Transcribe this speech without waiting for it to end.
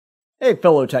Hey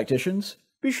fellow tacticians,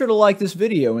 be sure to like this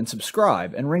video and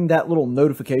subscribe and ring that little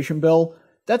notification bell.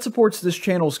 That supports this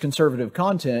channel's conservative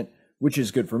content, which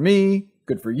is good for me,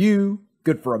 good for you,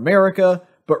 good for America,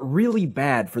 but really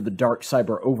bad for the dark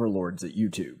cyber overlords at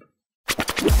YouTube.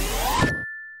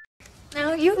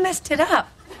 No, you messed it up.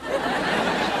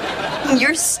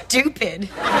 You're stupid.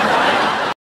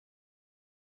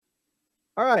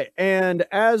 All right, and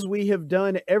as we have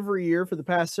done every year for the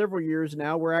past several years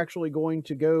now, we're actually going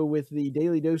to go with the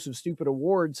Daily Dose of Stupid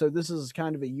Award. So this is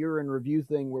kind of a year in review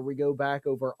thing where we go back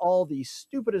over all the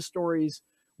stupidest stories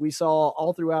we saw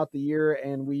all throughout the year,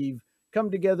 and we've come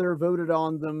together, voted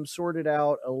on them, sorted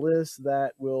out a list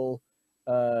that will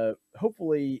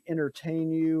hopefully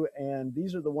entertain you, and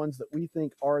these are the ones that we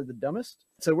think are the dumbest.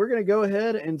 So we're going to go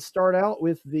ahead and start out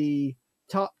with the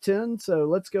top 10, so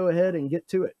let's go ahead and get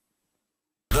to it.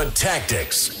 The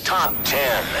Tactics Top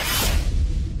 10.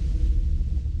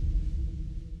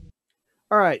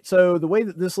 All right, so the way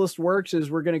that this list works is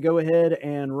we're going to go ahead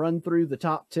and run through the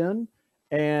top 10,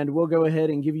 and we'll go ahead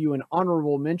and give you an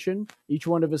honorable mention. Each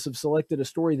one of us have selected a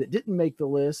story that didn't make the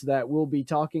list that we'll be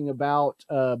talking about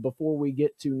before we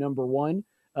get to number 1.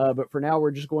 But for now,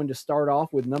 we're just going to start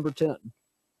off with number 10.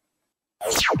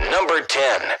 Number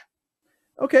 10.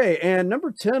 Okay, and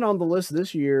number 10 on the list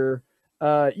this year,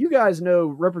 you guys know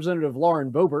Representative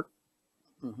Lauren Boebert.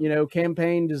 You know,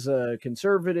 campaigned as a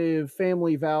conservative,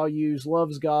 family values,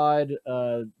 loves God,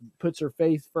 puts her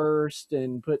faith first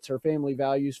and puts her family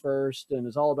values first and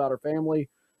is all about her family.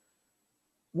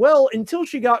 Well, until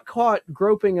she got caught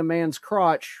groping a man's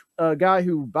crotch, a guy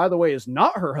who, by the way, is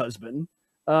not her husband,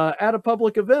 at a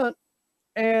public event,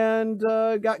 and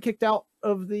got kicked out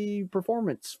of the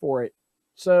performance for it.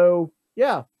 So,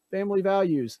 yeah, family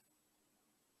values.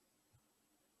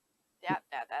 Yeah,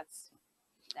 that's...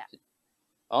 Yeah.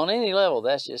 On any level,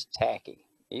 that's just tacky,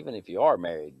 even if you are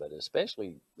married, but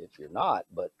especially if you're not.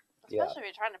 But yeah, especially if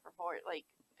you're trying to support like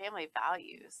family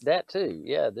values. That too,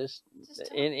 yeah. This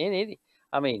in any,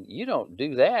 I mean, you don't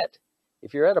do that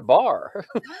if you're at a bar.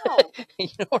 No, you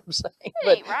know what I'm saying?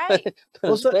 It ain't right. But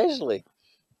Well, especially,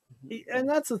 and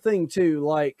that's the thing too.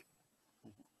 Like,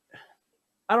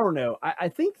 I don't know. I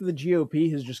think the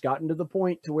GOP has just gotten to the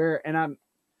point to where, and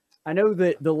I know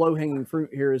that the low-hanging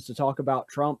fruit here is to talk about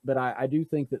Trump, but I do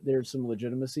think that there's some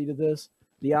legitimacy to this.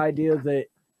 The idea that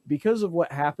because of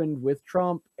what happened with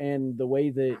Trump and the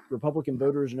way that Republican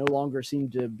voters no longer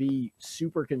seem to be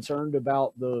super concerned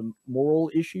about the moral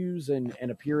issues and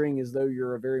appearing as though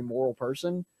you're a very moral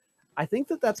person, I think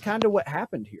that that's kind of what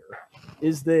happened here,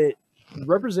 is that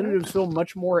representatives feel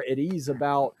much more at ease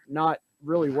about not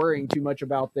really worrying too much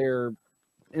about their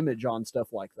image on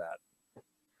stuff like that.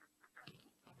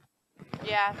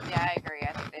 Yeah, I agree.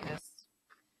 I think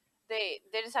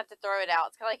they just have to throw it out.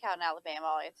 It's kind of like how in Alabama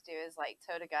all you have to do is like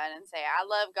tote a gun and say, I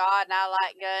love God and I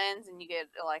like guns, and you get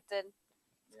elected.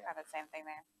 It's kind of the same thing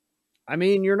there. I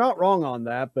mean, you're not wrong on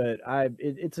that, but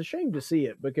it's a shame to see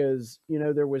it because, you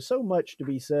know, there was so much to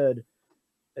be said.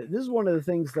 This is one of the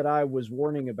things that I was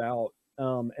warning about.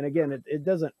 And again, it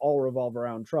doesn't all revolve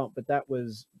around Trump, but that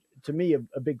was, to me,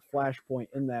 a big flashpoint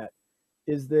in that,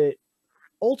 is that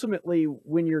ultimately,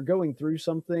 when you're going through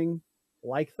something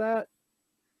like that,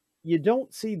 you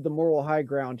don't cede the moral high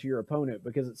ground to your opponent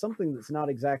because it's something that's not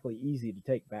exactly easy to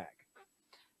take back.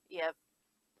 Yep.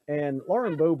 And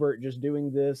Lauren Boebert just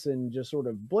doing this and just sort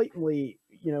of blatantly,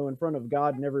 you know, in front of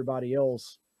God and everybody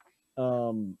else,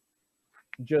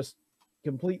 just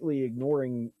completely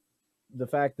ignoring the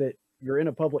fact that you're in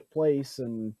a public place.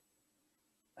 And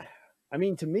I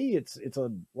mean, to me, it's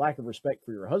a lack of respect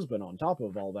for your husband on top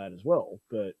of all that as well.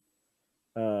 But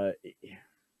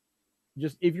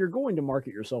just if you're going to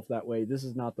market yourself that way, this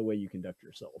is not the way you conduct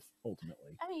yourself,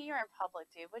 ultimately. I mean, you're in public,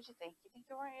 dude. What'd you think? You think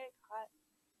you're going to get caught?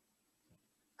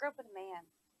 Grew up with a man.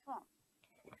 Come on.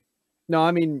 No,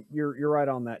 I mean, you're right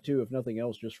on that too. If nothing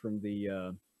else, just from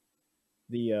the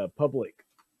public,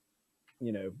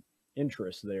 you know,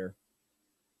 interest there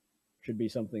should be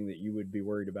something that you would be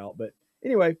worried about. But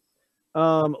anyway,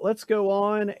 let's go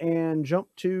on and jump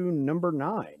to number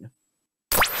 9.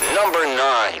 Number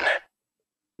 9.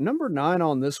 Number 9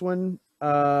 on this one,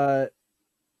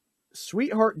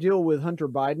 sweetheart deal with Hunter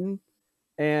Biden,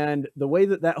 and the way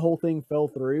that whole thing fell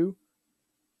through.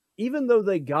 Even though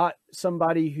they got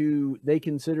somebody who they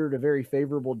considered a very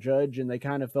favorable judge and they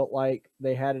kind of felt like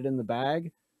they had it in the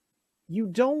bag, you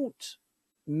don't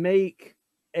make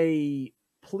a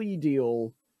plea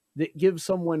deal that gives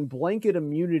someone blanket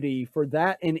immunity for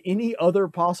that and any other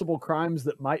possible crimes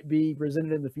that might be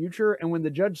presented in the future. And when the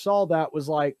judge saw that, was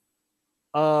like,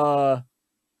 no.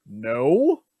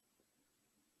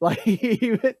 Like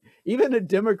even a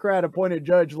Democrat appointed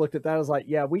judge looked at that and was like,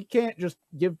 yeah, we can't just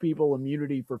give people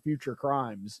immunity for future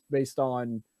crimes based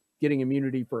on getting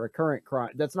immunity for a current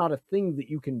crime. That's not a thing that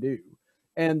you can do.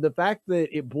 And the fact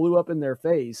that it blew up in their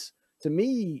face, to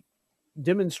me,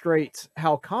 demonstrates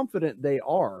how confident they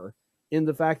are in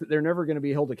the fact that they're never going to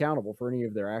be held accountable for any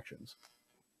of their actions.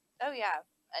 Oh yeah.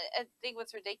 I think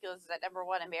what's ridiculous is that number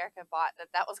one, America thought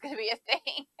that was going to be a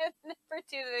thing. And number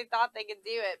two, they thought they could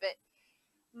do it. But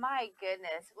my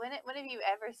goodness, when have you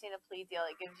ever seen a plea deal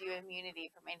that gives you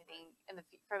immunity from anything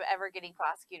from ever getting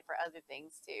prosecuted for other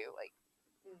things too? Like,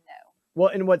 no. Well,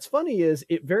 and what's funny is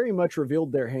it very much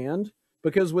revealed their hand,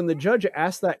 because when the judge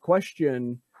asked that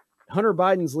question, Hunter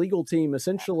Biden's legal team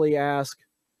essentially asked,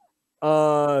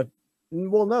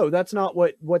 well, no, that's not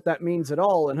what that means at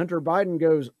all. And Hunter Biden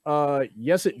goes,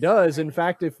 yes, it does. In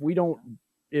fact,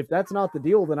 if that's not the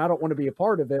deal, then I don't want to be a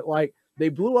part of it. Like, they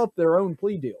blew up their own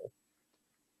plea deal.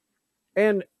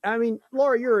 And I mean,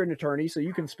 Laura, you're an attorney, so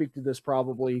you can speak to this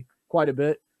probably quite a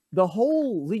bit. The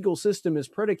whole legal system is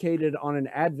predicated on an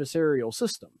adversarial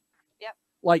system. Yep.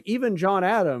 Like, even John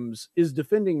Adams is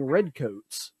defending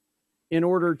redcoats in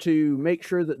order to make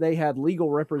sure that they had legal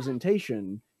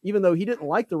representation. Even though he didn't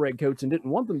like the redcoats and didn't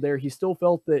want them there, he still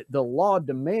felt that the law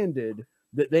demanded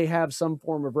that they have some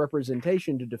form of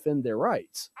representation to defend their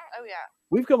rights. Oh yeah.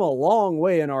 We've come a long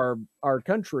way in our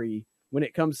country when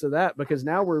it comes to that, because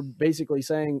now we're basically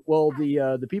saying, well,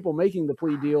 the people making the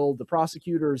plea deal, the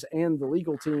prosecutors and the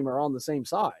legal team are on the same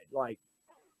side. Like,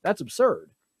 that's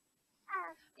absurd.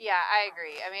 Yeah, I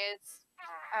agree. I mean,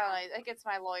 I don't know, it gets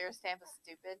my lawyer stamp of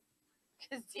stupid.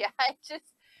 Because, yeah,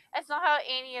 that's not how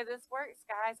any of this works,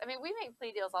 guys. I mean, we make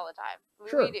plea deals all the time.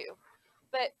 Sure. We do.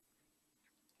 But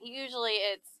usually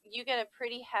you get a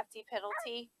pretty hefty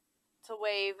penalty to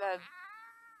waive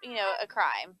a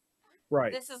crime.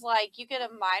 Right. This is like you get a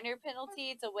minor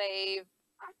penalty to waive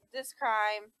this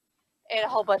crime and a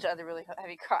whole bunch of other really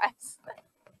heavy crimes.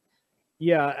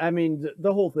 Yeah, I mean,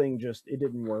 the whole thing it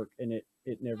didn't work, and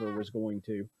it never was going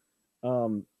to.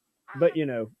 But,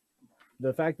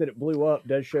 the fact that it blew up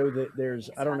does show that there's,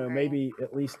 I don't know, maybe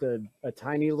at least a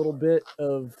tiny little bit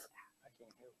of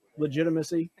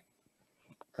legitimacy.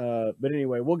 But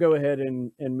anyway, we'll go ahead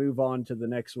and move on to the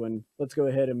next one. Let's go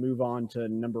ahead and move on to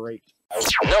number 8.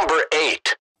 Number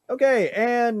 8. Okay,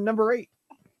 and number 8.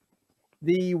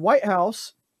 The White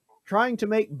House trying to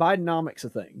make Bidenomics a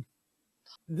thing.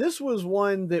 This was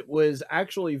one that was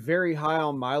actually very high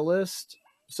on my list,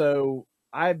 so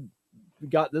I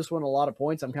got this one a lot of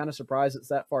points. I'm kind of surprised it's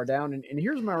that far down, and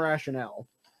here's my rationale.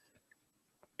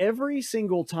 Every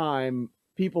single time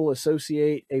people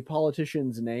associate a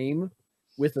politician's name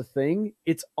with a thing,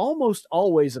 it's almost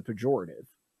always a pejorative.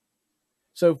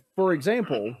 So, for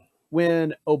example,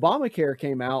 when Obamacare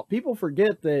came out, people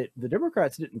forget that the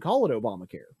Democrats didn't call it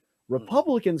Obamacare.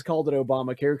 Republicans called it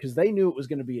Obamacare because they knew it was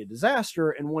going to be a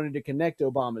disaster and wanted to connect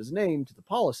Obama's name to the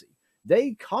policy.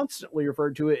 They constantly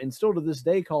referred to it and still to this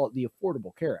day call it the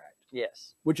Affordable Care Act.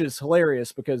 Yes. Which is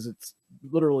hilarious because it's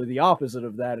literally the opposite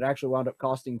of that. It actually wound up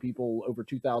costing people over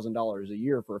 $2,000 a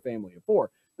year for a family of 4.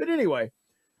 But anyway,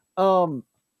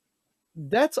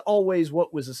 that's always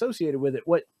what was associated with it.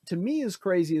 What to me is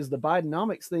crazy is the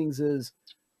Bidenomics things is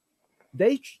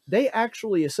they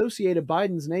actually associated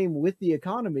Biden's name with the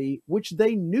economy, which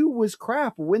they knew was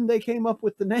crap when they came up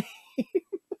with the name.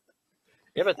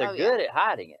 Yeah, but they're good at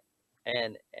hiding it.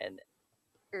 And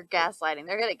Or gaslighting.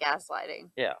 They're good at gaslighting.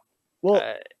 Yeah.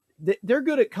 Well, they're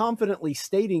good at confidently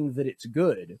stating that it's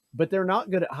good, but they're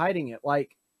not good at hiding it.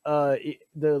 Like the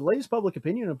latest public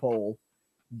opinion poll,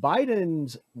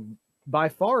 Biden's by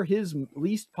far his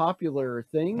least popular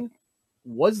thing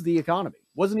was the economy.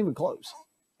 Wasn't even close.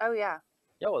 Oh yeah.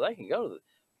 Yeah, well, they can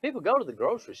people go to the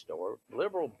grocery store,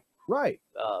 liberal, right,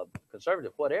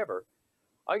 conservative, whatever.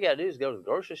 All you got to do is go to the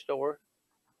grocery store,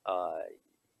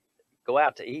 go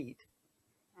out to eat,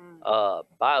 buy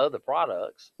other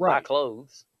products, buy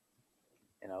clothes,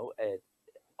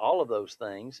 all of those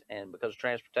things. And because of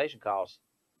transportation costs,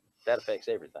 that affects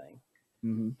everything.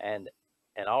 Mm-hmm.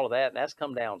 And all of that, and that's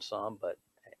come down some,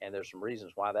 and there's some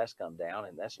reasons why that's come down,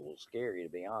 and that's a little scary, to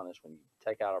be honest, when you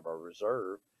take out of our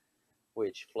reserve,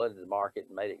 which flooded the market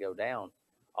and made it go down.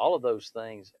 All of those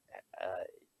things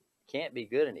can't be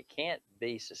good, and it can't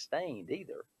be sustained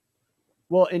either.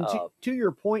 Well, and to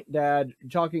your point, Dad,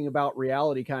 talking about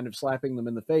reality kind of slapping them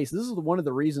in the face, this is one of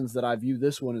the reasons that I view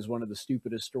this one as one of the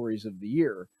stupidest stories of the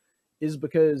year, is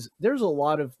because there's a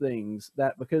lot of things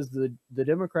that, because the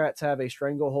Democrats have a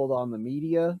stranglehold on the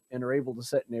media and are able to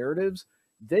set narratives,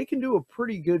 they can do a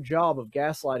pretty good job of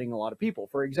gaslighting a lot of people.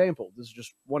 For example, this is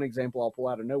just one example I'll pull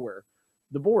out of nowhere.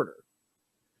 The border.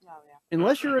 Oh, yeah.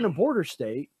 unless you're in a border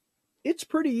state, it's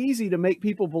pretty easy to make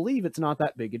people believe it's not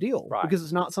that big a deal Right. because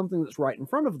it's not something that's right in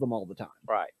front of them all the time.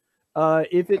 Right.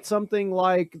 If it's something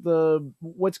like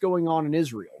what's going on in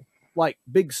Israel, like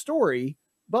big story,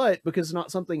 but because it's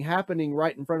not something happening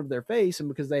right in front of their face, and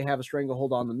because they have a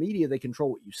stranglehold on the media, they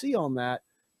control what you see on that.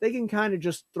 They can kind of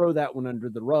just throw that one under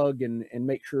the rug and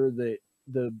make sure that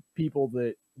the people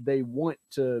that they want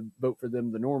to vote for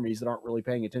them, the normies that aren't really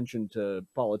paying attention to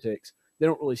politics, they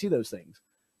don't really see those things.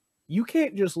 You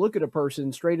can't just look at a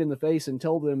person straight in the face and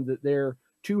tell them that their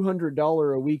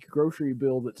 $200 a week grocery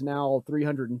bill that's now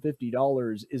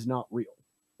 $350 is not real.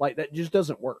 Like, that just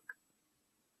doesn't work.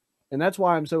 And that's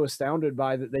why I'm so astounded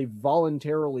by that they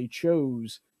voluntarily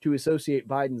chose to associate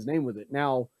Biden's name with it.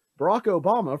 Now, Barack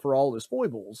Obama, for all his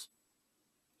foibles,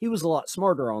 he was a lot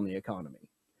smarter on the economy.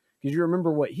 Because you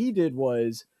remember what he did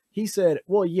was he said,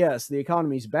 well, yes, the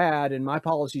economy's bad and my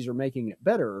policies are making it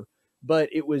better, but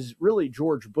it was really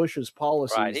George Bush's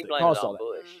policies Right. He that blamed caused it all on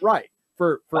that. Bush. Right.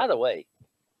 For By the way,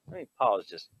 let me pause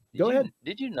just. Go ahead.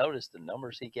 Did you notice the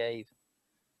numbers he gave?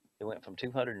 It went from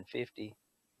 250.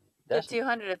 The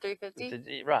 200 to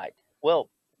 350. Right. Well,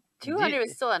 200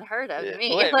 was still unheard of to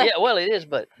me. well, yeah, well, it is,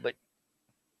 but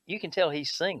you can tell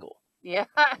he's single. Yeah.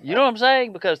 You know what I'm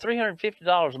saying? Because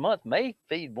 $350 a month may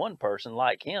feed one person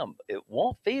like him. It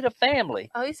won't feed a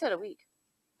family. Oh, he said a week.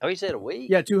 Oh, he said a week?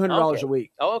 yeah, $200 Okay. a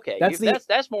week. Oh, okay. That's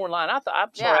That's more in line. I'm sorry,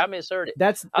 Yeah. I misheard it.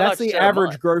 That's I thought you the said a average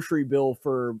month. grocery bill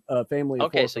for a family of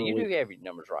Okay, four so per you week. do have your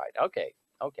numbers right. Okay.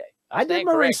 I did stand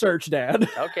my corrected. research, Dad.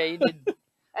 Okay, you did.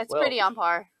 That's Well, pretty on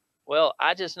par. Well,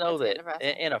 I just know That's that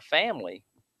depressing. in a family,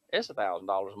 it's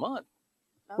 $1,000 a month.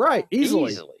 Oh, Right, yeah.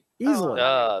 easily. Oh,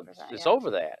 Uh, 100%, it's yeah.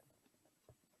 over that.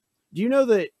 Do you know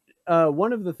that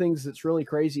one of the things that's really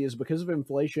crazy is because of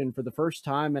inflation, for the first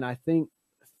time in I think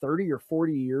 30 or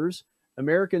 40 years,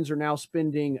 Americans are now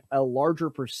spending a larger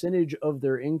percentage of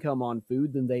their income on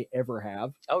food than they ever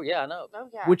have, Oh yeah, I know. Oh,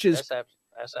 yeah. which is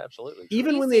That's absolutely true.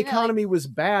 even you when the seen it, like- economy was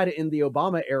bad in the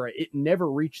Obama era, it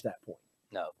never reached that point.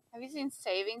 No. Have you seen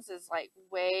savings is like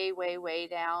way, way, way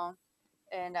down,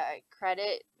 and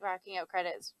credit, racking up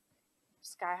credit is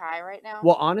sky high right now?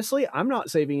 Well, honestly, I'm not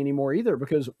saving anymore either,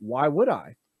 because why would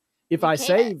I? If You I can't.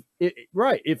 save it,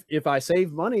 right, if I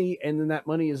save money and then that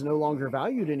money is no longer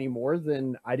valued anymore,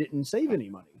 then I didn't save any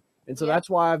money. And so Yeah. that's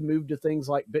why I've moved to things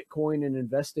like Bitcoin and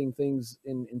investing things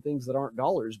in things that aren't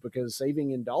dollars, because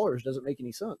saving in dollars doesn't make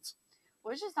any sense.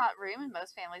 There's just not room in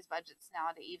most families' budgets now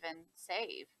to even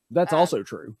save. That's Um, also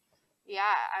true. Yeah,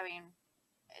 I mean,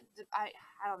 I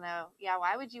don't know. Yeah,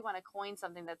 why would you want to coin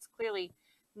something that's clearly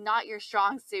not your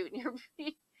strong suit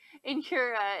in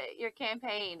your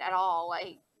campaign at all?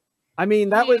 Like, I mean,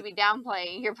 that you need would to be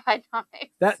downplaying your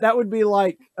Bidenomics. that would be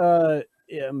like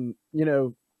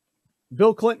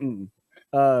Bill Clinton,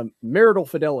 marital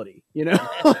fidelity,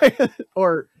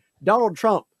 or Donald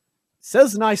Trump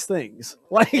says nice things.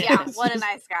 Like, Yeah, it's what a just-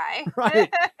 nice guy.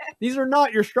 Right. These are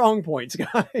not your strong points,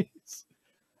 guys.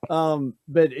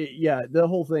 The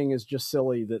whole thing is just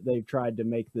silly that they've tried to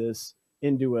make this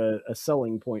into a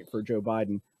selling point for Joe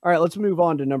Biden. All right, let's move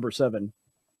on to number 7.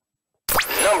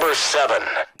 Number 7.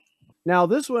 Now,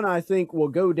 this one I think will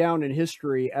go down in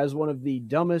history as one of the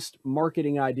dumbest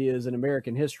marketing ideas in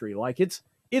American history. Like,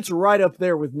 it's right up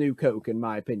there with New Coke, in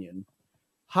my opinion.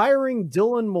 Hiring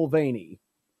Dylan Mulvaney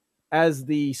as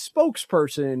the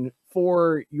spokesperson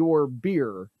for your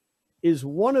beer is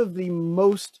one of the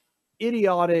most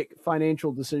idiotic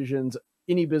financial decisions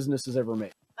any business has ever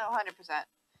made. Oh, 100%.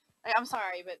 Like, I'm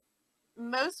sorry, but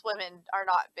most women are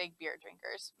not big beer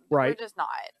drinkers. Right. We're just not.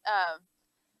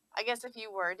 I guess if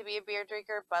you were to be a beer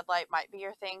drinker, Bud Light might be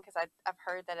your thing, because I've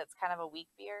heard that it's kind of a weak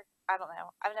beer. I don't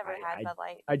know. I've never had Bud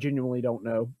Light. I genuinely don't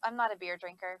know. I'm not a beer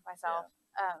drinker myself,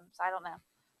 so I don't know.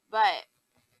 But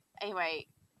anyway,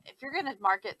 if you're going to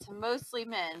market to mostly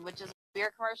men, which is what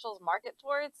beer commercials market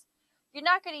towards, you're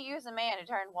not going to use a man who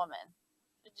turned woman.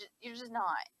 You're just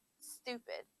not. It's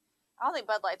stupid. I don't think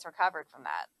Bud Light's recovered from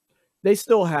that. They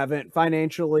still haven't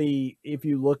financially, if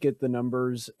you look at the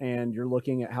numbers and you're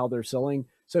looking at how they're selling.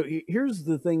 So here's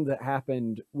the thing that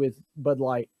happened with Bud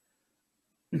Light.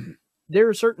 There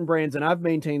are certain brands, and I've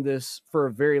maintained this for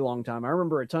a very long time. I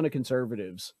remember a ton of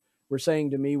conservatives were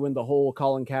saying to me when the whole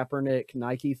Colin Kaepernick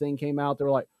Nike thing came out, they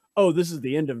were like, oh, this is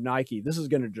the end of Nike. This is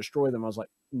going to destroy them. I was like,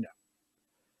 no.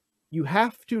 You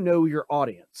have to know your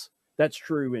audience. That's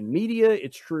true in media.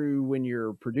 It's true when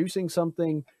you're producing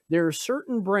something. There are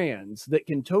certain brands that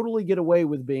can totally get away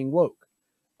with being woke.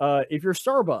 If you're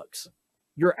Starbucks,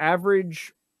 your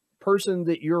average person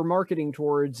that you're marketing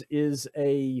towards is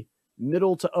a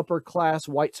middle to upper class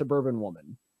white suburban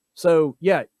woman. So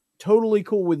yeah, totally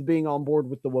cool with being on board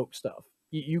with the woke stuff.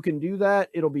 You can do that.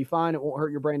 It'll be fine. It won't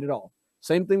hurt your brand at all.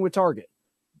 Same thing with Target.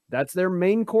 That's their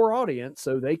main core audience,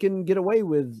 so they can get away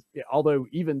with, although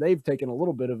even they've taken a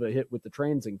little bit of a hit with the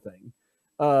transing thing.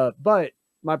 But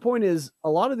my point is, a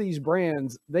lot of these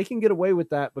brands, they can get away with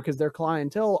that because their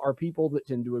clientele are people that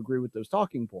tend to agree with those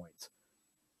talking points.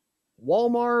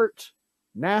 Walmart,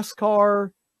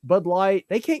 NASCAR, Bud Light,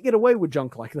 they can't get away with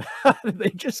junk like that. They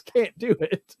just can't do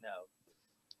it. No.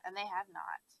 And they have not.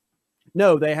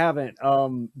 No, they haven't.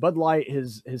 Bud Light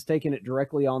has taken it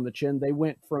directly on the chin. They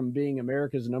went from being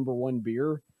America's #1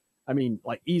 beer. I mean,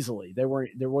 like easily. There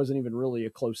wasn't even really a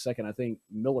close second. I think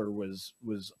Miller was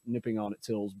nipping on its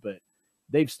heels, but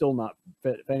they've still not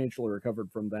financially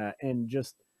recovered from that. And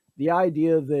just the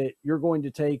idea that you're going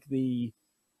to take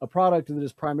a product that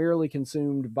is primarily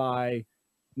consumed by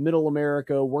middle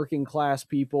America, working class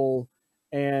people,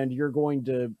 and you're going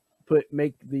to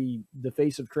make the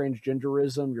face of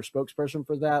transgenderism your spokesperson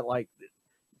for that. Like,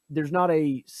 there's not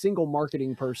a single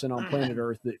marketing person on planet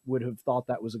Earth that would have thought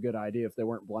that was a good idea if they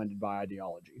weren't blinded by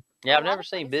ideology. Yeah, I've never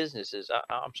seen businesses.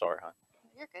 I'm sorry, hon.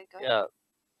 You're good. Go ahead.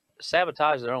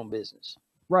 Sabotage their own business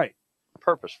Right.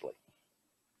 purposefully.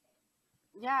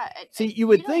 Yeah. See, you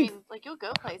would don't think- even, like, you'll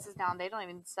go places now and they don't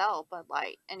even sell Bud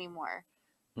Light anymore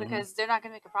Mhm. because they're not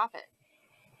going to make a profit.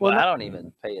 Well, Well, I don't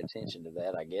even pay attention to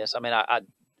that, I guess. I mean, I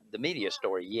the media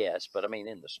story, yes, but I mean,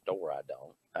 in the store, I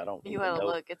don't. You even want to know.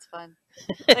 look. It's fun.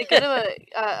 They go to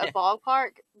a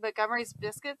ballpark, Montgomery's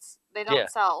Biscuits, they don't Yeah.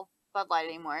 sell Bud Light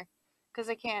anymore because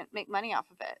they can't make money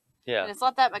off of it. Yeah. And it's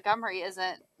not that Montgomery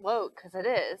isn't woke, because it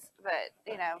is, but,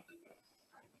 you know,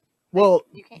 Well,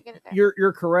 you can't get it there.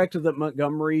 you're correct that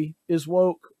Montgomery is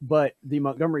woke, but the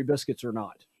Montgomery biscuits are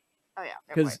not. Oh, yeah.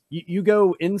 fair Because point. you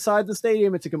go inside the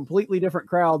stadium, it's a completely different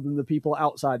crowd than the people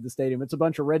outside the stadium. It's a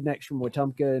bunch of rednecks from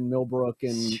Wetumpka and Millbrook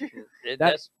and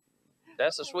That's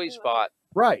a sweet spot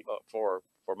right. for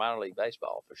minor league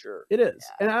baseball for sure. It is.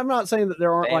 And I'm not saying that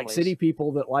there aren't like Families. city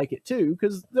people that like it too,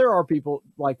 because there are people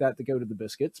like that go to the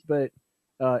biscuits. But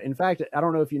in fact, I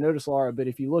don't know if you notice, Laura, but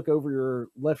if you look over your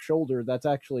left shoulder, that's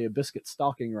actually a biscuit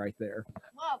stocking right there.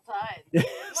 Well done.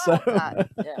 So, Well done.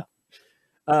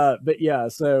 Yeah.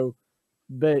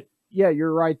 but yeah,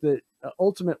 you're right that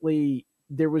ultimately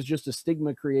there was just a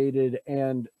stigma created.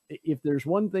 And if there's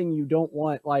one thing you don't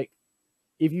want, like,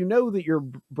 if you know that your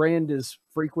brand is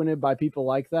frequented by people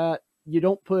like that, you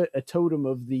don't put a totem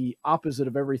of the opposite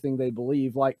of everything they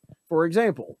believe. Like, for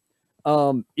example,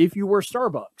 if you were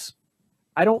Starbucks,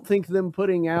 I don't think them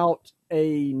putting out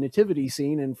a nativity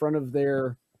scene in front of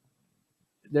their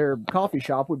coffee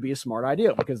shop would be a smart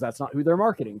idea, because that's not who they're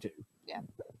marketing to. Yeah.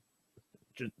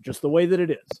 Just the way that it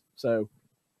is. So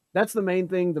that's the main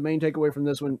thing, the main takeaway from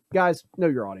this one. Guys, know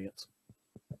your audience.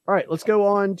 All right, let's go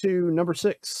on to number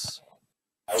 6.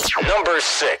 Number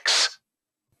 6.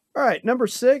 All right, number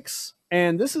 6,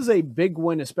 and this is a big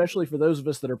one, especially for those of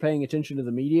us that are paying attention to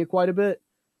the media quite a bit.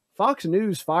 Fox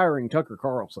News firing Tucker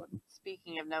Carlson.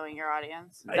 Speaking of knowing your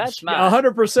audience. That's mine.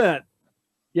 100%.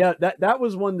 Yeah, that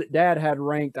was one that Dad had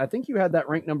ranked. I think you had that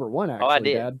ranked number 1, actually, I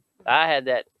did. Dad. I had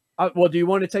that. Well, do you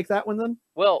want to take that one then?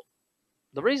 Well,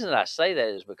 the reason that I say that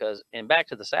is because, and back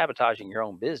to the sabotaging your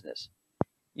own business,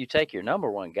 you take your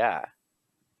 #1 guy,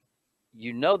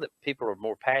 you know that people are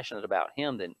more passionate about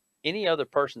him than any other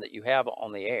person that you have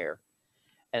on the air,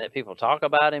 and that people talk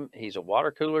about him. He's a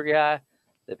water cooler guy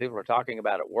that people are talking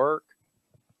about at work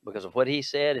because of what he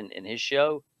said in his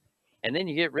show, and then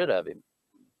you get rid of him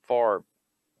for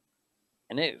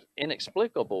an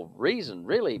inexplicable reason,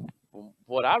 really, from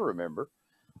what I remember.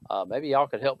 Maybe y'all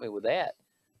could help me with that.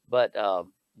 But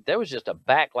there was just a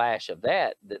backlash of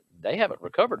that they haven't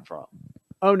recovered from.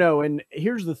 Oh, no, and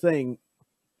here's the thing.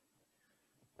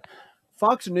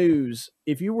 Fox News,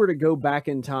 if you were to go back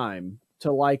in time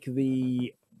to like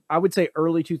I would say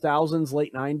early 2000s,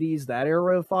 late 90s, that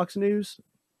era of Fox News,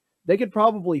 they could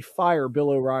probably fire Bill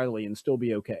O'Reilly and still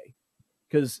be okay.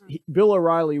 Because Bill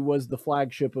O'Reilly was the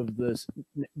flagship of this.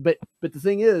 But the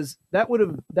thing is, that would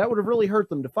have really hurt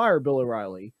them to fire Bill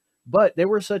O'Reilly. But they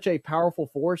were such a powerful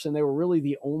force, and they were really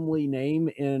the only name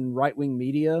in right-wing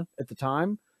media at the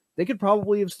time. They could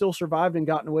probably have still survived and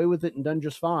gotten away with it and done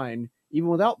just fine, even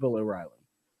without Bill O'Reilly.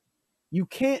 You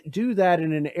can't do that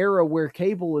in an era where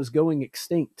cable is going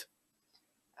extinct.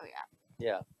 Oh, yeah.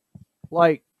 Yeah.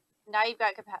 Like, Now you've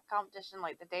got competition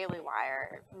like the Daily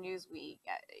Wire, Newsweek,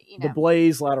 you know. The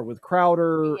Blaze, louder with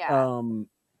Crowder. Yeah.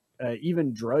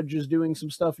 Even Drudge is doing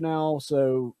some stuff now.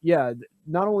 So, yeah,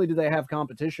 not only do they have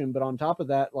competition, but on top of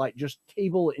that, like, just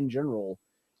cable in general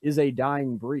is a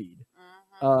dying breed.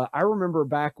 Mhm. I remember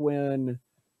back when,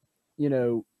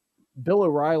 Bill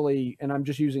O'Reilly, and I'm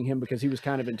just using him because he was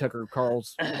kind of in Tucker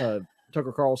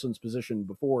Tucker Carlson's position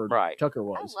before Right. Tucker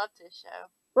I was. loved his show.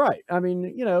 Right. I mean,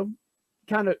 you know,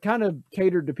 kind of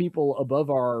catered to people above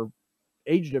our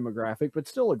age demographic, but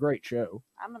still a great show.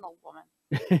 I'm an old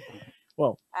woman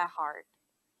Well, at heart.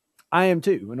 I am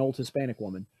too, an old Hispanic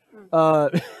woman.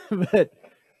 Mm.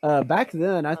 But back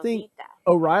then, I think Lolita.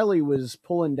 O'Reilly was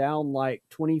pulling down like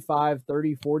 25,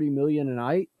 30, 40 million a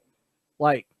night.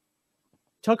 Like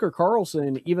Tucker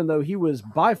Carlson, even though he was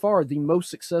by far the most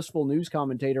successful news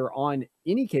commentator on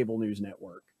any cable news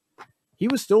network, he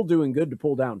was still doing good to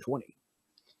pull down 20.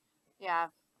 Yeah.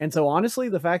 And so honestly,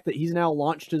 the fact that he's now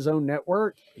launched his own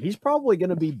network, he's probably going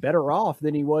to be better off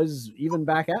than he was even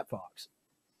back at Fox.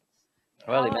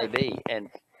 Well, he may be. And,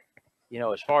 you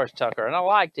know, as far as Tucker, and I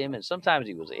liked him, and sometimes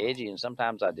he was edgy, and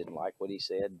sometimes I didn't like what he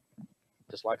said,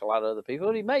 just like a lot of other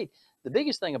people. But the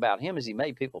biggest thing about him is he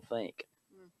made people think.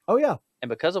 Oh, yeah. And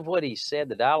because of what he said,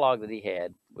 the dialogue that he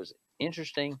had was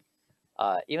interesting.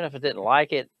 Even if I didn't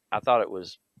like it, I thought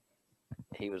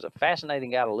he was a fascinating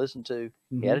guy to listen to.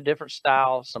 Mm-hmm. He had a different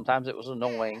style. Sometimes it was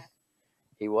annoying.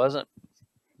 He wasn't,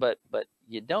 but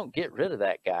you don't get rid of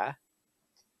that guy.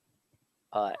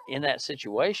 In that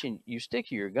situation, you stick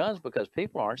to your guns because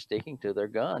people aren't sticking to their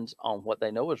guns on what they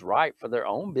know is right for their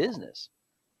own business.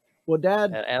 Well,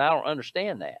 Dad, And I don't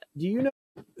understand that. do you know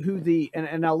who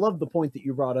and I love the point that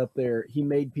you brought up there. He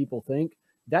made people think.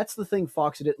 That's the thing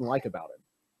Fox didn't like about him.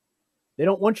 They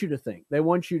don't want you to think. They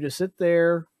want you to sit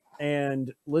there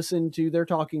and listen to their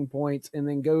talking points and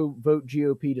then go vote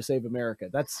GOP to save America.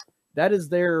 That is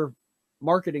their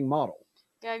marketing model.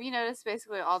 Yeah, have you noticed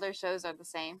basically all their shows are the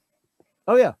same?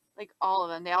 Oh, yeah. Like all of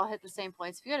them. They all hit the same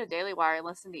points. If you go to Daily Wire and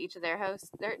listen to each of their hosts,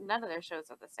 none of their shows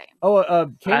are the same. Oh,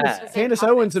 Same Candace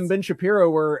Owens topics. and Ben Shapiro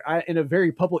were in a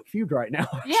very public feud right now.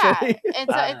 Yeah. Actually. And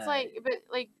so it's like, but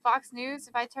like Fox News,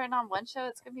 if I turn on one show,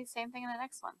 it's going to be the same thing in the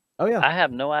next one. Oh, yeah. I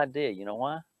have no idea. You know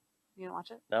why? You don't watch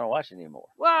it? I don't watch it anymore.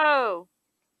 Whoa.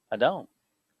 I don't.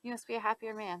 You must be a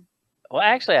happier man. Well,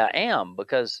 actually, I am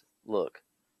because, look,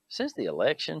 since the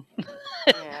election,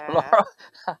 Yeah. Laura,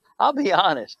 I'll be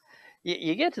honest.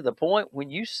 You get to the point when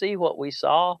you see what we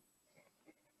saw,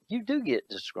 you do get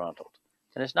disgruntled.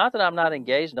 And it's not that I'm not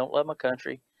engaged, don't love my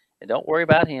country, and don't worry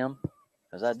about him,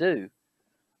 because I do.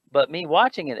 But me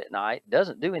watching it at night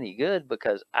doesn't do any good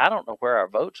because I don't know where our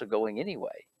votes are going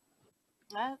anyway.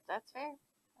 That's fair.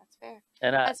 That's fair.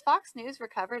 And Has Fox News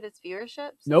recovered its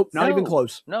viewership? Nope, not No. even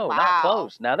close. no, Wow. not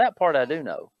close. Now that part I do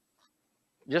know,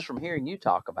 just from hearing you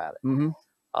talk about it.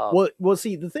 Mm-hmm. Well,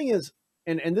 see, the thing is,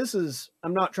 and this is,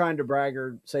 I'm not trying to brag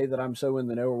or say that I'm so in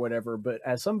the know or whatever, but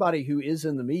as somebody who is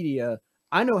in the media,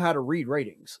 I know how to read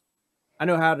ratings. I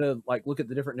know how to like look at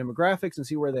the different demographics and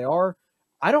see where they are.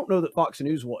 I don't know that Fox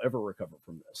News will ever recover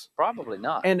from this. Probably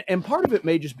not. And part of it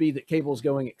may just be that cable's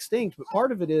going extinct, but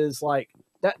part of it is like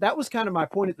that was kind of my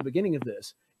point at the beginning of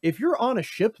this. If you're on a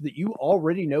ship that you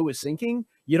already know is sinking,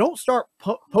 you don't start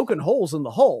poking holes in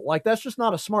the hull. Like that's just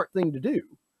not a smart thing to do.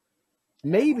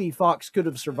 Maybe Fox could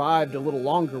have survived a little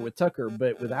longer with Tucker,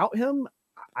 but without him,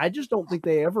 I just don't think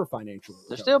they ever financially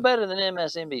They're recover. still better than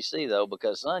MSNBC though,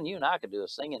 because son, you and I could do a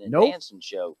singing and Nope. dancing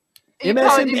show. You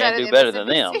probably MSNBC do better than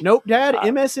them. MSNBC. Nope, Dad. Wow.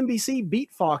 MSNBC beat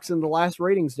Fox in the last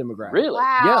ratings demographic. Really?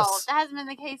 Wow. Yes. That hasn't been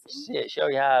the case. Shit, show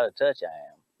you how out of touch I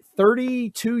am.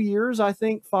 32 years, I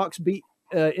think Fox beat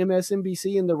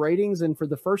MSNBC in the ratings, and for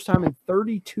the first time in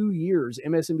 32 years,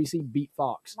 MSNBC beat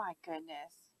Fox. My goodness.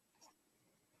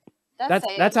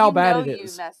 That's how bad it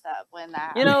is. You messed up when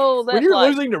that. You know, that's When you're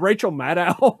like, losing to Rachel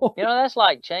Maddow. you know, that's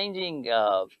like changing.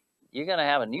 You're gonna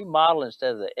have a new model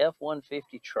instead of the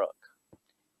F-150 truck.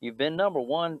 You've been number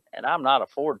one, and I'm not a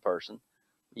Ford person.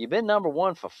 You've been number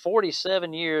one for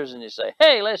 47 years, and you say,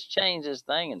 "Hey, let's change this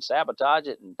thing and sabotage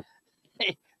it." And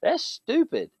that's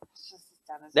stupid. It's just as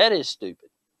dumb as That is stupid.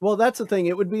 Well, that's the thing.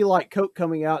 It would be like Coke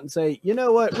coming out and say, you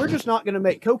know what, we're just not going to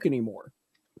make Coke anymore.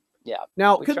 Yeah.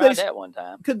 Now, We could tried they that one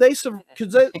time. could they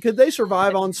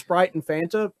survive on Sprite and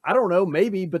Fanta? I don't know,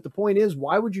 maybe. But the point is,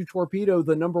 why would you torpedo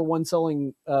the number one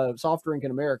selling soft drink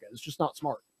in America? It's just not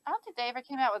smart. I don't think they ever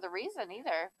came out with a reason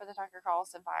either for the Tucker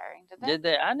Carlson firing, did they? Did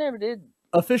they? I never did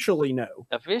Officially, no.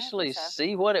 officially so.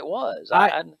 see what it was.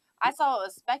 I saw it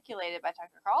was speculated by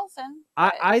Tucker Carlson.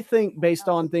 but- I think based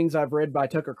on things I've read by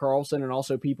Tucker Carlson and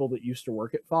also people that used to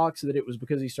work at Fox, that it was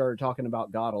because he started talking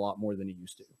about God a lot more than he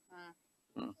used to.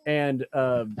 Mm. And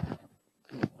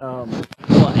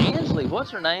Well, Ansley,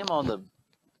 what's her name on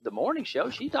the morning show?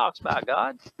 She talks about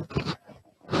God. I've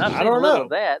I seen don't a little know. of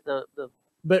that. but The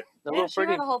Yeah, little she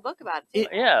pretty. wrote a whole book about It-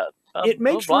 it. Yeah. it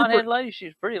makes blonde Rupert- headed lady.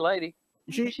 She's a pretty lady.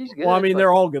 she's good. well, I mean, but-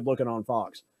 they're all good looking on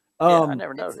Fox. Yeah, I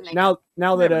never It's noticed. amazing.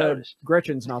 Now that Never noticed.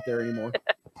 Gretchen's not there anymore.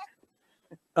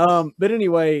 But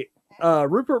anyway,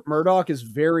 Rupert Murdoch is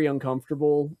very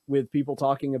uncomfortable with people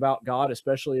talking about God,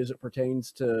 especially as it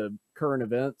pertains to current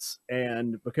events.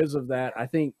 And because of that, I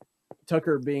think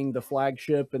Tucker being the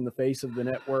flagship and the face of the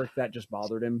network, that just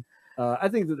bothered him. I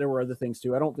think that there were other things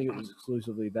too. I don't think it was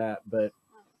exclusively that, but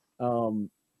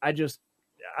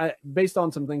based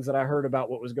on some things that I heard about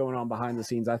what was going on behind the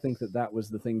scenes, I think that was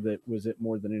the thing that was it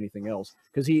more than anything else.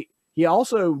 Because he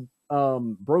also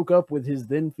broke up with his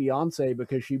then fiance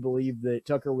because she believed that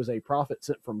Tucker was a prophet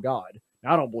sent from God.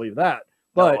 Now, I don't believe that,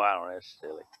 but no, I don't know. That's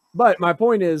silly. But my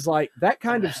point is, like, that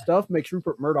kind of stuff makes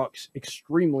Rupert Murdoch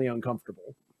extremely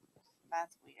uncomfortable.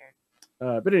 That's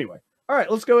weird. But anyway, all right,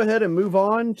 let's go ahead and move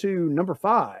on to number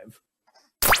 5.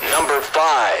 Number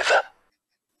 5.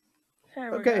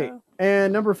 Okay,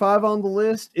 and number 5 on the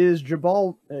list is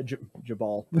Jamal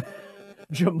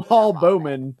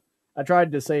Bowman. I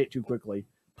tried to say it too quickly.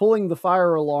 Pulling the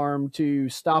fire alarm to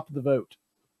stop the vote.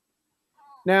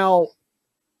 Now,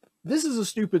 this is a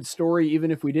stupid story,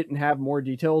 even if we didn't have more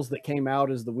details that came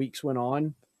out as the weeks went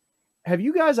on. Have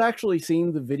you guys actually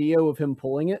seen the video of him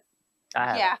pulling it?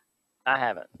 Yeah. I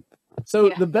haven't. So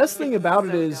Yeah. the best thing about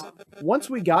it So is, dumb. once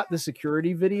we got the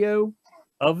security video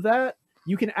of that,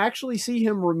 you can actually see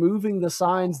him removing the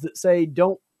signs that say,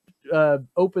 "Don't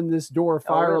open this door,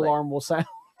 fire really? alarm will sound."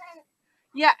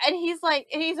 Yeah, and he's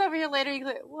over here later. He's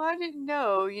like, "Well, I didn't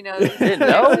know, there's Didn't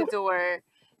next know? door."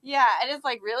 Yeah, and it's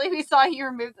like, really? We saw you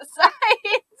remove the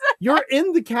signs. You're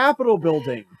in the Capitol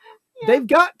building. Yeah. They've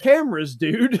got cameras,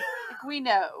 dude. We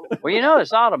know. Well,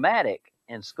 it's automatic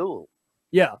in school.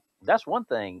 Yeah. That's one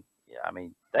thing. Yeah, I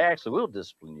mean, they actually will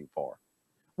discipline you for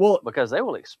Well, because they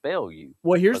will expel you.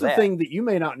 here's for the that. thing that you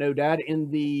may not know, Dad.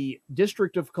 In the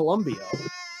District of Columbia,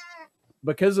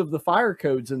 because of the fire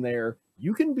codes in there,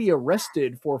 you can be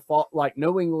arrested for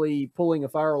knowingly pulling a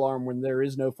fire alarm when there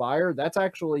is no fire. That's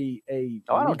actually I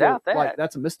don't doubt that.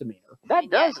 that's a misdemeanor. That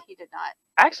And yet does he did not.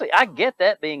 actually. I get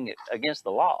that being against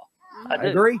the law. Mhm. I I do.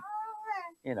 agree.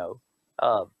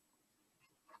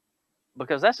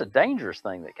 Because that's a dangerous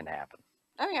thing that can happen.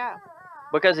 Oh yeah.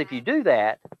 Because if you do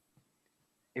that,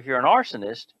 if you're an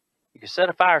arsonist, you can set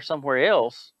a fire somewhere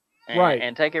else and, Right.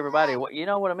 and take everybody away. You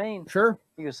know what I mean? Sure.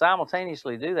 You can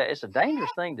simultaneously do that. It's a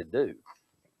dangerous thing to do.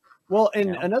 Well, and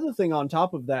Yeah. another thing on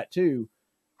top of that too,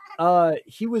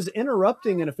 he was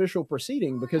interrupting an official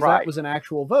proceeding because that Right. was an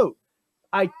actual vote.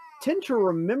 I tend to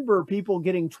remember people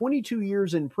getting 22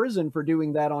 years in prison for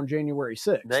doing that on January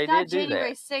 6th. They Not did do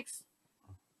January that. 6th.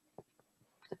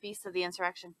 The Feast of the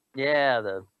Insurrection. Yeah,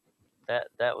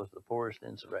 that was the poorest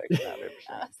insurrection I've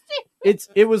ever seen.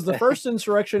 It was the first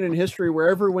insurrection in history where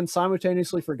everyone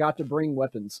simultaneously forgot to bring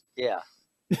weapons. Yeah.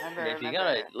 Remember, If you're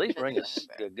gonna at least bring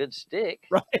a good stick,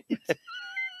 Right.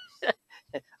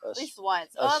 At a, least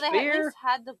once. a They at spear? least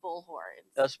had the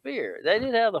bullhorns. a spear. They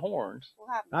did have the horns. We'll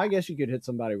have I guess you could hit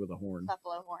somebody with a horn.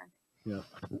 buffalo horn.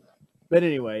 But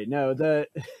anyway, no,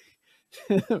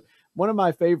 one of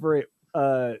my favorite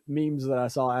memes that I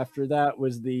saw after that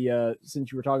was the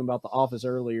since you were talking about The Office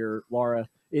earlier, Laura,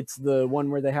 it's the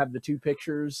one where they have the two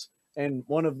pictures and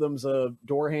one of them's a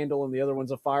door handle and the other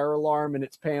one's a fire alarm, and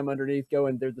it's Pam underneath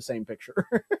going, they're the same picture.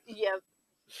 Yep.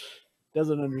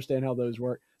 Doesn't understand how those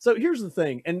work. So here's the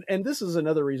thing, and this is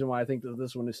another reason why I think that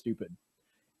this one is stupid.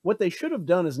 What they should have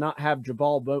done is not have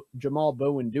Jamal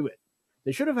Bowen do it.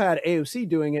 They should have had AOC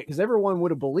doing it because everyone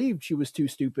would have believed she was too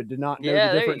stupid to not know Yeah,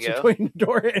 the there you difference go. between the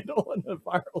door handle and the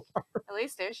fire alarm. At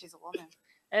least there she's a woman.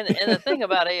 And the thing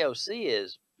about AOC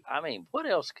is, I mean, what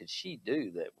else could she do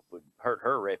that would hurt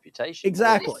her reputation?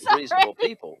 Exactly. With reasonable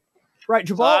people. Right,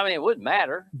 So, Jamal I mean, it wouldn't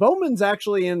matter. Bowman's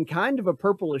actually in kind of a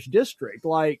purplish district.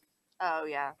 Like Oh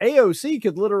yeah. AOC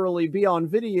could literally be on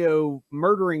video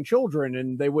murdering children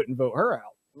and they wouldn't vote her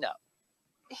out. No.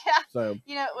 Yeah. So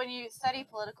When you study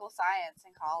political science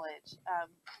in college,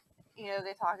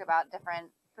 they talk about different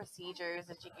procedures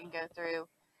that you can go through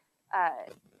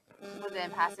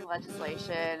within passing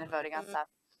legislation and voting on stuff.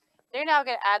 They're now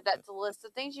going to add that to the list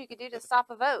of things you could do to stop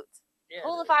a vote. Yeah.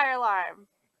 Pull the fire alarm.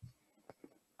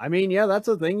 I mean, yeah, that's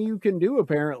a thing you can do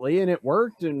apparently, and it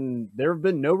worked, and there have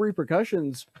been no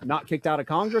repercussions, not kicked out of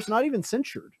Congress, not even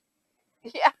censured.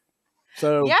 Yeah.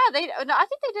 So Yeah, I think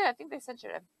they did. I think they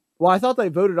censored him. well, I thought they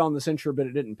voted on the censure, but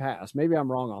it didn't pass. Maybe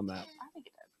I'm wrong on that. I think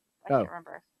it did. I Oh. can't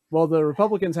remember. Well, the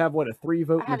Republicans have what, a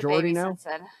 3-vote I had a majority baby now? since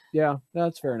then. Yeah,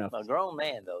 that's fair enough. A grown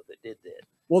man, though, that did that.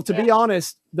 Well, to be Yeah.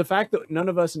 honest, the fact that none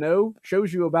of us know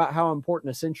shows you about how important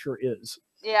a censure is.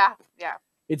 Yeah.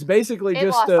 It's basically It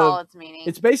just lost all its meaning.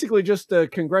 it's basically just a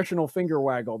congressional finger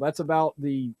waggle. That's about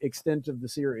the extent of the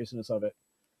seriousness of it.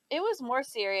 It was more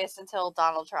serious until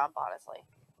Donald Trump, honestly.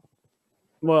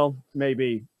 Well,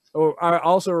 maybe. Oh, I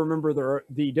also remember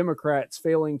the Democrats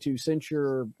failing to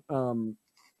censure Ilhan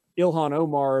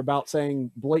Omar about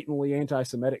saying blatantly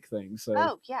anti-Semitic things. So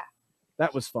Oh yeah.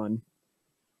 that was fun.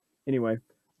 Anyway,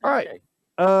 all right.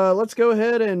 Okay. Let's go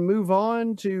ahead and move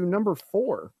on to number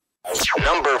 4.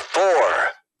 Number 4.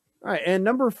 All right, and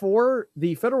number 4,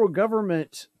 the federal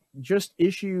government just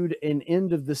issued an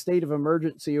end of the state of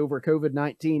emergency over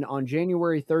COVID-19 on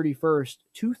January 31st,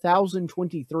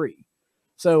 2023.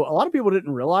 So a lot of people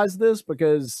didn't realize this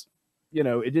because, you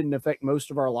know, it didn't affect most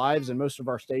of our lives and most of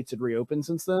our states had reopened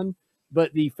since then.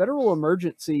 But the federal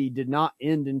emergency did not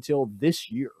end until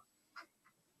this year,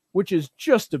 which is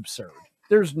just absurd.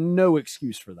 There's no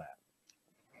excuse for that.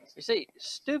 You see,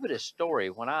 stupidest story,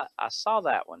 when I saw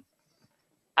that one,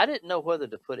 I didn't know whether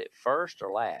to put it first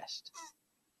or last.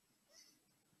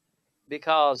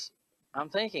 Because I'm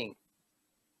thinking,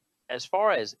 as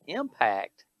far as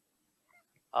impact,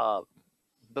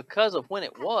 because of when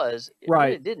it was, it Right.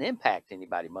 really didn't impact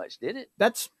anybody much, did it?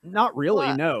 That's not really,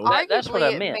 Well, no. That's what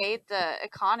I arguably, meant. It made the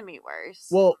economy worse.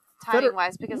 Well, timing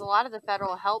wise, because a lot of the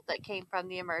federal help that came from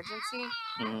the emergency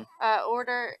Mhm.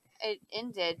 order, it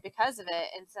ended because of it,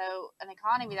 and so an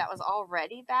economy that was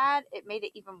already bad, it made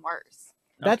it even worse.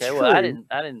 That's okay, true. well, I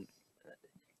didn't.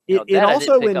 You know, It that I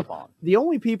also didn't pick up on. the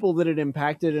only people that it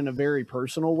impacted in a very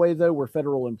personal way though were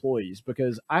federal employees,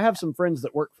 because I have some friends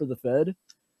that work for the Fed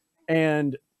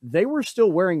and they were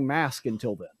still wearing masks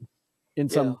until then in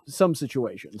some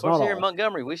situations. Of course, not here all. in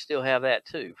Montgomery, we still have that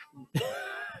too.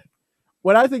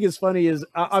 What I think is funny is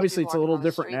I see obviously people it's a little walking on the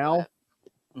different street now. with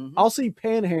it. Mhm. I'll see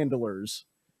panhandlers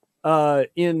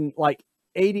in like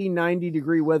 80, 90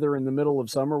 degree weather in the middle of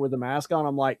summer with a mask on.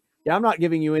 I'm like, yeah, I'm not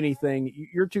giving you anything.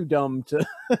 You're too dumb to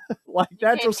like You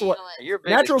can't handle it. Your biggest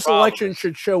natural problem selection is-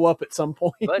 should show up at some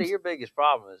point. Buddy, your biggest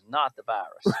problem is not the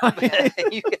virus.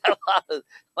 Right. You got a lot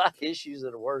of issues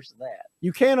that are worse than that.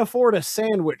 You can't afford a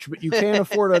sandwich, but you can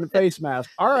afford a face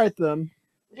mask. All right, then.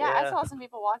 Yeah, I Yeah. saw some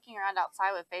people walking around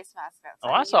outside with face masks outside.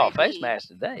 Oh, I saw a UAB. face mask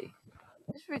today.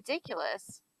 It's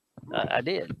ridiculous. I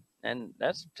did, and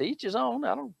that's to each his own.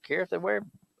 I don't care if they wear,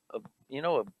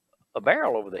 a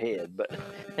barrel over the head, but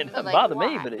it doesn't like, bother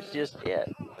me. why? But it's just, yeah,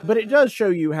 But it does show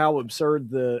you how absurd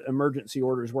the emergency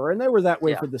orders were. And they were that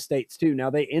way Yeah. for the states, too. Now,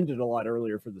 they ended a lot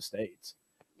earlier for the states.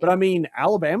 But, I mean,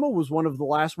 Alabama was one of the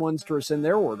last ones to rescind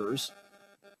their orders.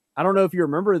 I don't know if you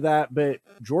remember that, but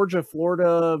Georgia,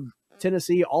 Florida,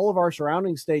 Tennessee, all of our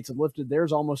surrounding states had lifted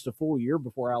theirs almost a full year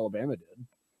before Alabama did.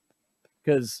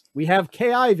 Because we have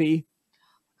Kay Ivey.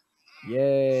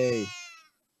 Yay.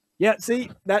 Yeah,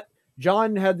 see, that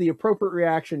John had the appropriate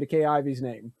reaction to Kay Ivey's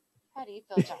name. How do you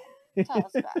feel, John? Tell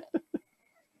us about it.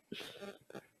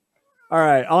 All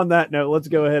right, on that note, let's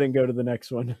go ahead and go to the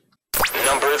next one.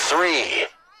 Number 3.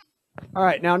 All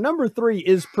right, now number 3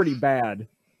 is pretty bad.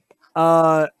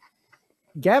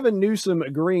 Gavin Newsom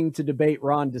agreeing to debate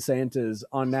Ron DeSantis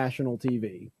on national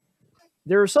TV.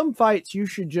 There are some fights you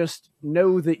should just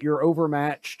know that you're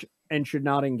overmatched and should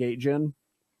not engage in.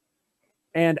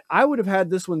 And I would have had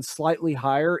this one slightly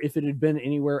higher if it had been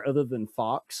anywhere other than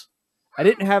Fox. I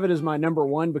didn't have it as my number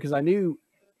 1 because I knew,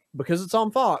 because it's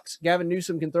on Fox, Gavin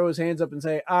Newsom can throw his hands up and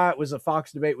say, it was a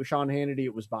Fox debate with Sean Hannity,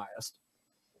 it was biased.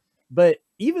 But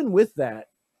even with that,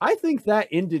 I think that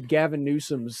ended Gavin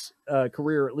Newsom's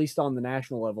career, at least on the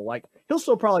national level. Like, he'll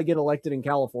still probably get elected in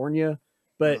California,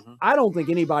 but I don't think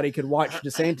anybody could watch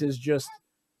DeSantis just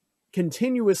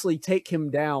continuously take him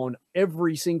down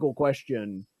every single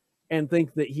question and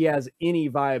think that he has any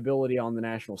viability on the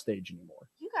national stage anymore.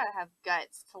 You gotta have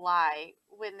guts to lie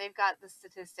when they've got the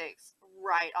statistics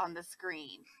right on the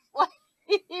screen. Like,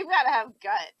 you gotta have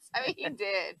guts. I mean, he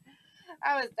did.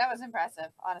 That was impressive,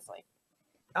 honestly.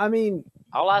 I mean,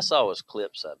 all I saw was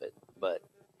clips of it, but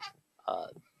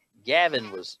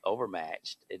Gavin was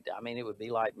overmatched. It would be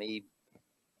like me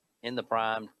in the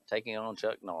prime taking on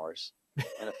Chuck Norris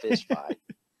in a fist fight,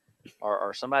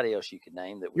 or somebody else you could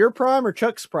name that. Your prime or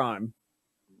Chuck's prime?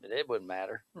 It wouldn't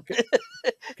matter.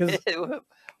 Because it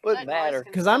wouldn't matter.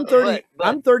 Because I'm 30, But-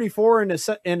 I'm 34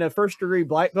 in a first degree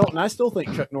black belt, and I still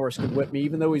think Chuck Norris could whip me,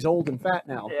 even though he's old and fat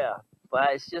now. Yeah, but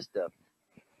it's just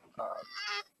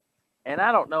and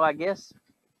I don't know. I guess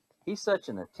he's such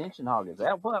an attention hog. Is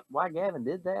that why Gavin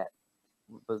did that?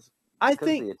 I because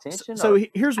think of the attention. so. Or-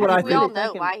 Here's what I we all think.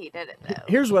 know why he did it, though.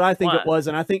 Here's what I think Why? it was,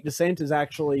 and I think DeSantis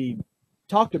actually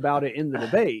talked about it in the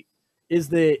debate. Is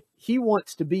that he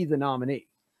wants to be the nominee?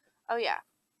 Oh yeah,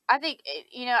 I think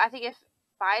I think if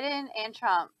Biden and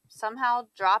Trump somehow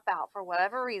drop out for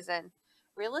whatever reason,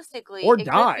 realistically, Or it could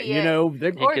die, be you a- know, they-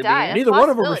 or could be die. a- a neither one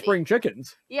of them are possibility. spring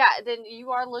chickens. Yeah, then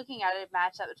you are looking at a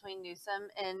matchup between Newsom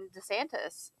and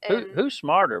DeSantis. And Who's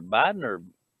smarter, Biden or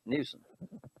Newsom?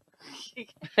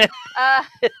 uh,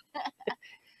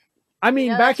 I mean,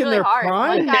 you know, back that's in really their hard.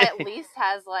 prime. One guy at least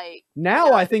has like Now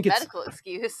you know, I think it's medical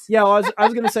excuse. yeah. I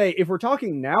was gonna say if we're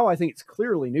talking now, I think it's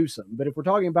clearly Newsom. But if we're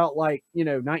talking about like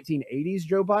 1980s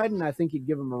Joe Biden, I think he'd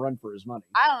give him a run for his money.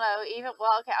 I don't know. Even well,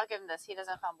 okay, I'll give him this. He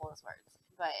doesn't fumble his words,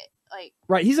 but like,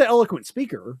 Right? He's an eloquent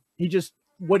speaker. He just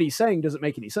what he's saying doesn't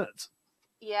make any sense.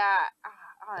 yeah,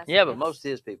 honestly, Yeah, but it's- most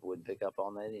of his people wouldn't pick up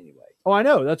on that anyway. Oh, I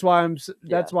know. That's why That's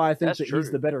Yeah, why I think that's that he's true.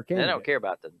 the better They candidate. don't care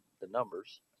about the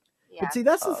numbers. yeah. But see,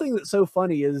 that's the thing that's so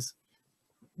funny is,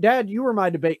 Dad, you were my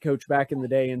debate coach back in the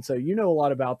day, and so you know a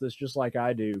lot about this, just like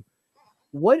I do.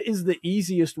 What is the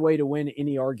easiest way to win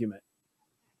any argument?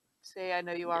 Say, I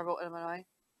know you are, but what am I?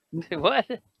 What?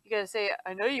 You gotta say,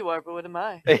 I know you are, but what am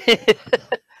I?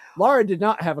 Laura did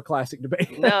not have a classic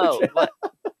debate. No, coach. but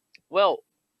well,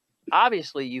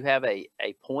 obviously you have a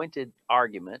pointed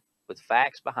argument with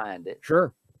facts behind it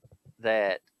Sure.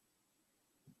 that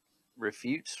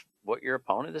refutes what your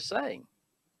opponent is saying.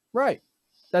 Right.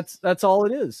 That's all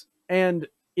it is. And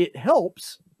it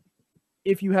helps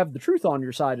if you have the truth on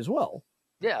your side as well.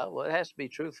 Yeah, well, it has to be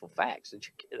truthful facts.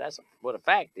 That's what a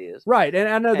fact is. Right. And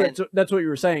I know And- that's what you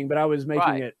were saying, but I was making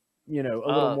Right. it, a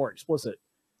little more explicit.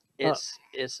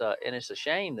 It's a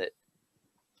shame that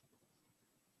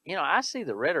I see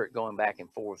the rhetoric going back and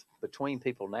forth between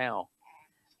people now,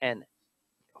 and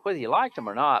whether you liked them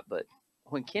or not, but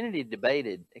when Kennedy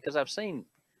debated, because I've seen,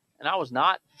 and I was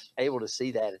not able to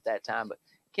see that at that time, but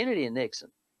Kennedy and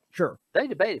Nixon, Sure. they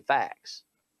debated facts.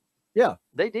 Yeah.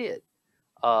 They did.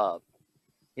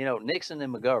 Nixon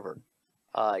and McGovern.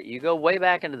 You go way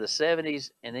back into the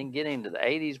 70s and then get into the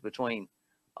 80s between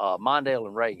Mondale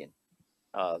and Reagan.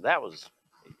 That was,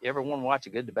 everyone watch a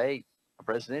good debate, a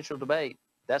presidential debate.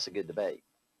 That's a good debate.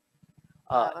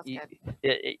 That's You,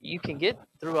 good. you can get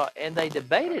through, and they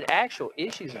debated actual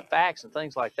issues and facts and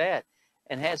things like that,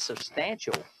 and had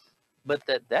substantial, but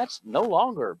that's no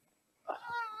longer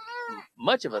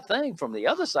much of a thing from the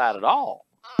other side at all.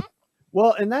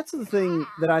 Well, and that's the thing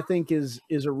that I think is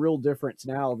a real difference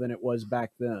now than it was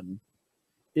back then,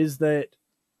 is that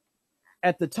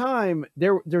at the time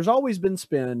there's always been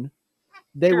spin.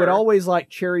 They would Sure. always like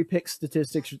cherry pick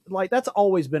statistics. Like that's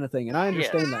always been a thing, and I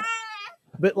understand that.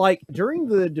 But like during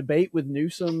the debate with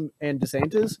Newsom and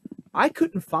DeSantis, I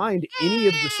couldn't find any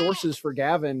of the sources for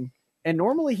Gavin, and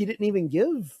normally he didn't even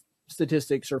give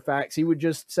statistics or facts. He would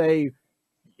just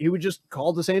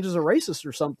call DeSantis a racist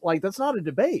or something. Like that's not a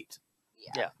debate.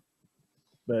 Yeah.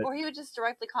 But Or he would just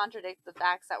directly contradict the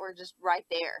facts that were just right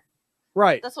there.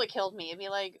 right. That's what killed me. It'd be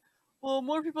like, well,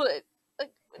 more people.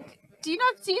 Like, do you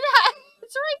not see that?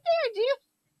 It's right there. Do you?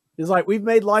 It's like we've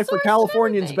made life for Source of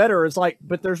Californians everything. better. It's like,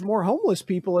 but there's more homeless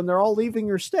people and they're all leaving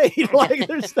your state. Like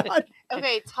there's not.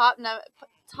 Okay, top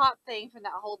thing from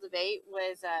that whole debate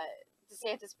was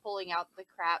DeSantis pulling out the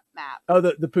crap map. Oh,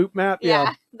 the poop map.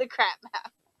 Yeah, The crap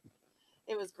map.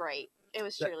 It was great. It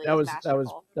was truly that was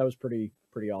masterful.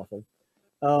 pretty awful.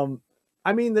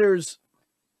 I mean,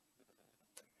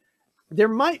 there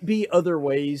might be other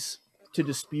ways to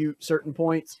dispute certain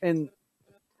points,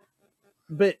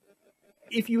 but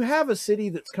if you have a city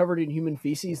that's covered in human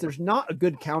feces, there's not a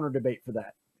good counter debate for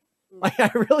that. Like,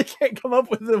 I really can't come up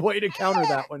with a way to counter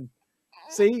that one.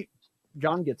 See,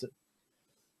 John gets it.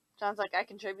 John's like, I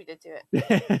contributed to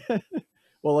it.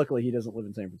 Well, luckily he doesn't live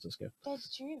in San Francisco.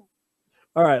 That's true.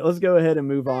 All right, let's go ahead and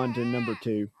move on to number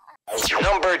 2.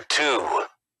 Number 2.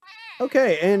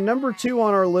 Okay, and number 2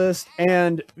 on our list,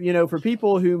 and, for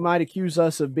people who might accuse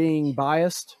us of being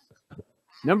biased,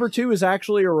 number 2 is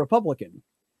actually a Republican.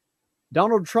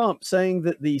 Donald Trump saying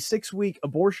that the 6-week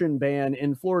abortion ban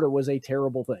in Florida was a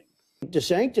terrible thing.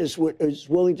 DeSantis is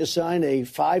willing to sign a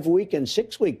 5-week and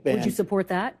 6-week ban. Would you support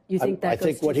that? You think that I goes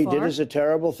think what too he far? did is a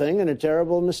terrible thing and a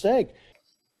terrible mistake.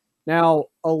 Now,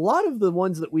 a lot of the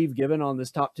ones that we've given on this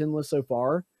top 10 list so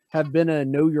far have been a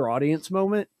know your audience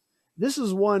moment. This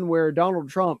is one where Donald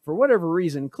Trump, for whatever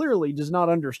reason, clearly does not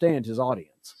understand his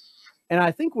audience. And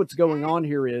I think what's going on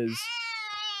here is,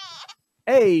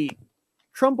 A,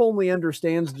 Trump only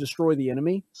understands destroy the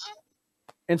enemy.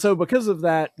 And so because of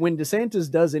that, when DeSantis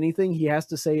does anything, he has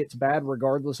to say it's bad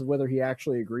regardless of whether he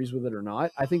actually agrees with it or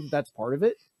not. I think that's part of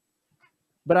it.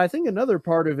 But I think another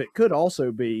part of it could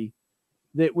also be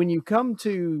that when you come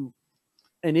to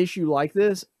an issue like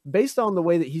this, based on the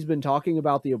way that he's been talking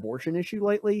about the abortion issue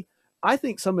lately, I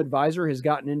think some advisor has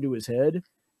gotten into his head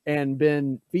and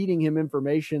been feeding him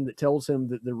information that tells him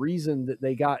that the reason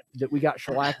that we got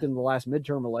shellacked in the last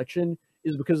midterm election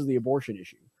is because of the abortion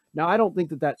issue. Now, I don't think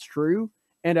that that's true,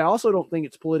 and I also don't think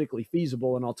it's politically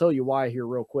feasible, and I'll tell you why here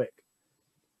real quick.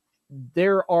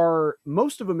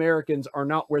 Most of Americans are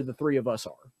not where the three of us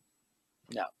are.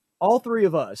 No. all three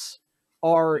of us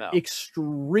are No.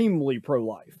 extremely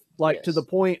pro-life, like to Yes. the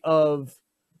point of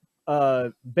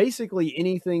basically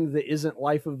anything that isn't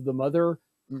life of the mother,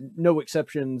 no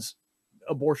exceptions,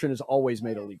 abortion is always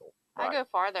made illegal. I go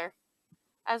farther.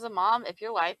 As a mom, if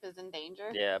your life is in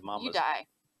danger, Yeah, you mama's. die.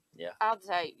 Yeah. I'll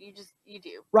tell you, you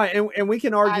do. Right, and we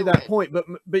can argue I that would. point,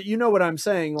 but you know what I'm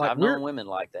saying? Like I've known women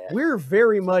like that. we're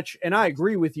very much, and I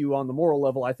agree with you on the moral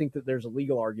level. I think that there's a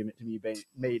legal argument to be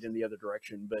made in the other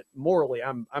direction, but morally,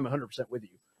 I'm 100% with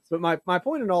you. But my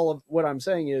point in all of what I'm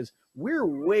saying is we're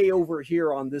way over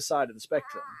here on this side of the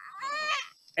spectrum,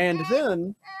 and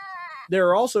then there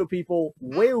are also people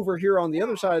way over here on the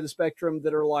other side of the spectrum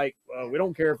that are like, we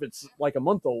don't care if it's like a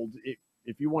month old.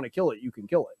 If you want to kill it, you can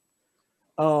kill it.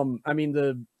 I mean,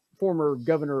 the former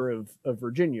governor of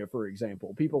Virginia, for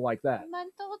example, people like that.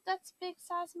 Month old, that's big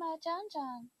size my John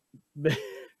John.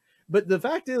 But the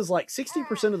fact is, like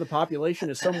 60% of the population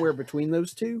is somewhere between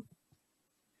those two.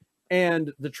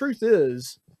 And the truth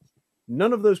is,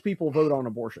 none of those people vote on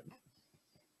abortion.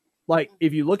 Like,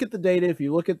 if you look at the data, if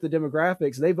you look at the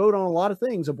demographics, they vote on a lot of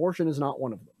things. Abortion is not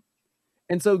one of them.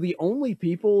 And so the only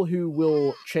people who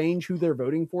will change who they're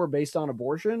voting for based on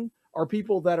abortion are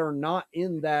people that are not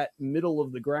in that middle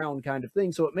of the ground kind of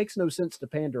thing. So it makes no sense to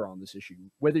pander on this issue,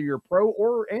 whether you're pro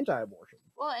or anti-abortion.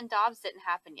 Well, and Dobbs didn't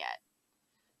happen yet.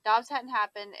 Dobbs hadn't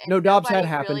happened. And No, Dobbs had nobody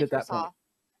happened really at that foresaw-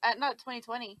 point. Not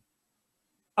 2020.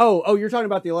 Oh, you're talking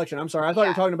about the election. I'm sorry. I thought you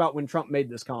Yeah. were talking about when Trump made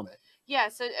this comment. Yeah,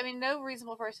 so I mean, no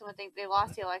reasonable person would think they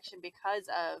lost the election because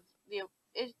of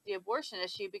the abortion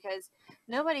issue, because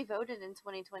nobody voted in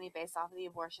 2020 based off of the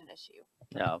abortion issue.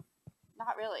 No.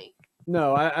 Not really.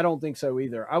 No, I don't think so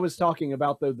either. I was talking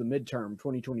about, though, the midterm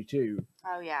 2022,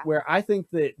 Oh yeah. where I think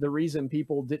that the reason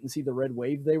people didn't see the red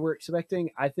wave they were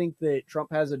expecting, I think that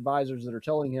Trump has advisors that are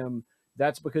telling him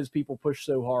that's because people push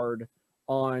so hard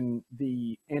on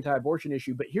the anti-abortion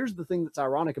issue. But here's the thing that's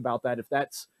ironic about that. If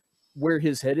that's where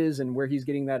his head is and where he's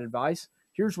getting that advice,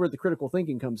 here's where the critical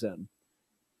thinking comes in.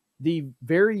 The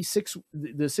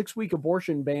 6-week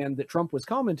abortion ban that Trump was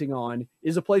commenting on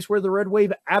is a place where the red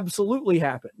wave absolutely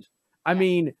happened. I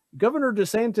mean, Governor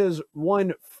DeSantis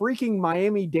won freaking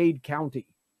Miami-Dade County.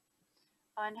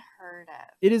 Unheard of.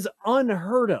 It is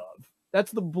unheard of.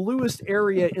 That's the bluest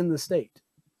area in the state.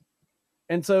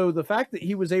 And so the fact that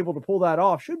he was able to pull that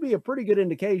off should be a pretty good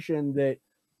indication that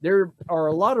there are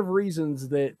a lot of reasons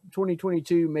that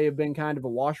 2022 may have been kind of a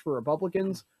wash for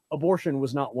Republicans. Abortion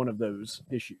was not one of those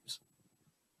issues.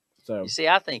 So You see,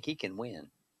 I think he can win.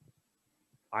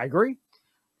 I agree.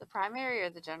 The primary or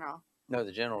the general? No,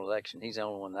 the general election. He's the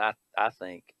only one that I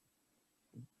think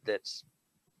that's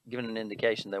given an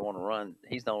indication they want to run.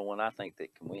 He's the only one I think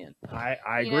that can win.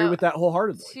 I You agree know, with that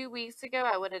wholeheartedly. 2 weeks ago,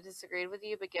 I would have disagreed with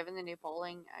you, but given the new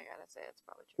polling, I gotta say it's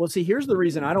probably true. Well, see, here's the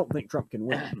reason I don't think Trump can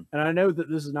win. And I know that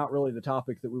this is not really the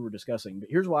topic that we were discussing, but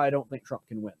here's why I don't think Trump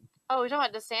can win. Oh, you're talking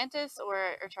about DeSantis or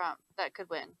Trump that could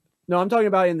win? No, I'm talking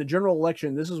about in the general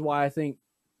election. This is why I think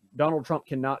Donald Trump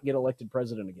cannot get elected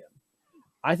president again.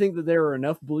 I think that there are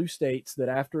enough blue states that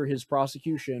after his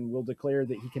prosecution will declare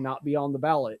that he cannot be on the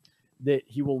ballot, that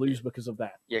he will lose because of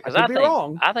that. Yeah, because I I could be think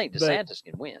wrong, I think but- DeSantis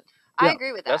can win. I Yeah,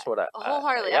 agree with that. That's what I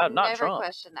wholeheartedly. yeah, I've not never Trump.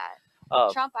 questioned that.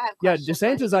 Uh, Trump, I have Yeah, questions. but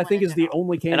DeSantis, he I can think, win is in the general.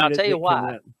 only And candidate I'll tell you that can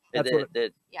why. win. That's that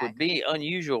what, Yeah, I would be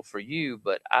unusual for you,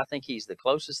 but I think he's the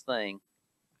closest thing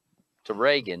to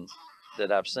Reagan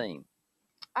that I've seen.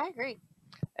 I agree.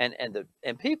 And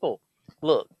people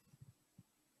look,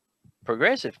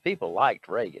 progressive people liked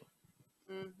Reagan,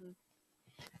 Hmm.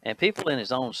 and people in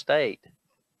his own state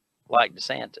like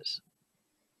DeSantis.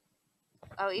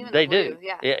 Oh, even They the blue, do.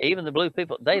 Yeah. Even the blue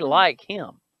people, they like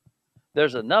him.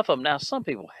 There's enough of them. Now, some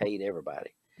people hate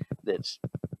everybody.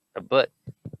 But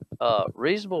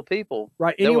reasonable people,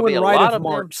 right, there will anyone be a right lot of of them.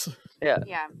 Marx. yeah,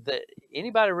 Yeah.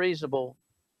 anybody reasonable,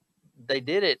 they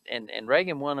did it, and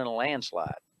Reagan won in a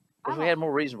landslide. Because we had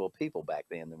more reasonable people back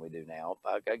then than we do now.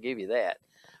 I'll give you that.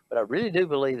 But I really do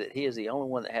believe that he is the only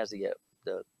one that has the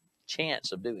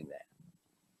chance of doing that.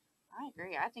 I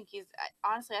agree. I think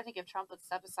honestly, I think if Trump would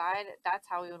step aside, that's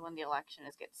how we would win the election,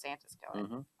 is get DeSantis going.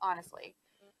 Mhm. Honestly.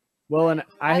 Well, and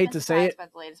I I've hate been to say surprised it. by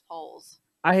the latest polls.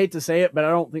 I hate to say it, but I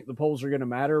don't think the polls are going to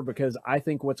matter because I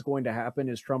think what's going to happen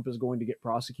is Trump is going to get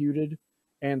prosecuted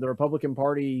and the Republican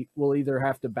Party will either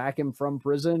have to back him from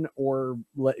prison or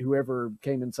let whoever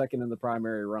came in second in the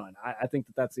primary run. I think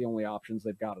that that's the only options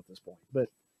they've got at this point. But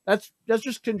that's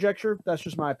just conjecture. That's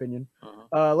just my opinion.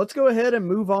 Let's go ahead and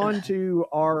move on to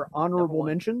our honorable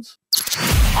mentions.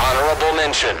 Honorable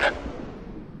mention.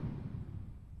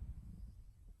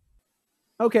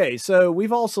 Okay, so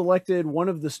we've all selected one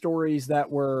of the stories that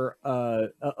were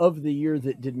of the year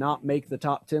that did not make the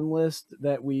top 10 list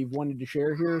that we wanted to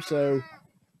share here. So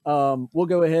we'll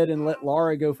go ahead and let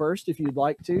Laura go first if you'd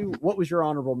like to. What was your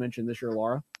honorable mention this year,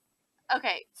 Laura?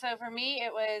 Okay, so for me,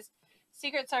 it was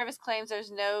Secret Service claims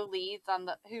there's no leads on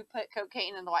who put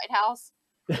cocaine in the White House.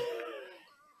 It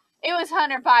was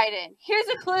Hunter Biden. Here's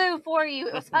a clue for you.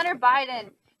 It was Hunter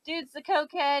Biden. Dude's the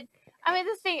cokehead. I mean,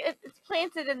 this thing, it's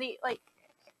planted in the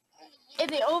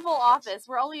Oval Office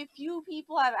where only a few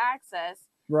people have access.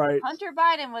 Right. Hunter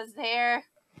Biden was there.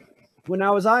 Well,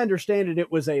 now, as I understand it,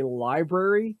 it was a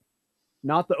library,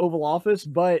 not the Oval Office,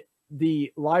 but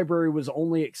the library was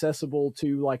only accessible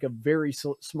to like a very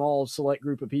small select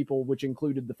group of people, which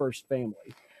included the first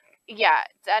family. Yeah,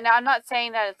 and I'm not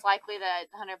saying that it's likely that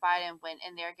Hunter Biden went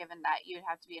in there, given that you'd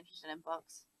have to be interested in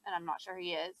books, and I'm not sure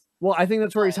he is. Well, I think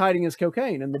that's where he's hiding his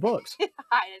cocaine in the books.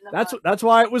 That's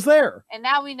why it was there. And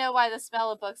now we know why the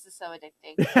smell of books is so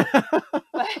addicting.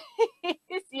 But,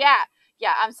 yeah.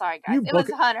 I'm sorry, guys. It was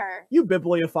Hunter. You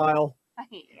bibliophile. I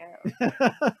hate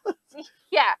you.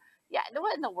 Yeah.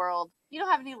 What in the world? You don't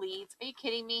have any leads? Are you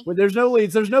kidding me? Well, there's no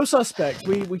leads. There's no suspects.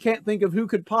 We can't think of who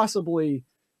could possibly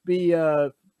be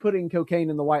putting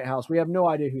cocaine in the White House. We have no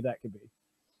idea who that could be.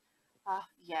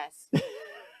 Yes.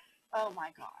 Oh my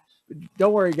gosh.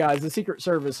 Don't worry, guys. The Secret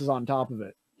Service is on top of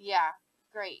it. Yeah.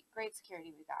 Great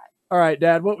security we got. All right,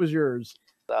 Dad, what was yours?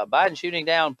 Biden shooting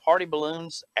down party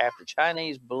balloons after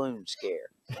Chinese balloon scare.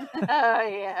 Oh,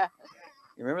 yeah.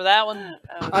 You remember that one?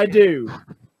 I do.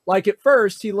 Like at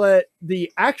first, he let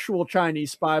the actual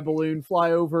Chinese spy balloon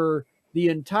fly over the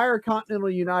entire continental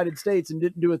United States and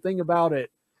didn't do a thing about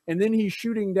it. And then he's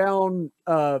shooting down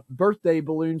birthday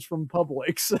balloons from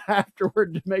Publix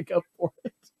afterward to make up for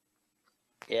it.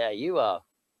 Yeah, you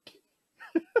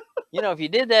if you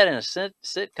did that in a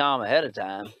sitcom ahead of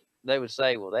time, they would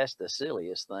say, well, that's the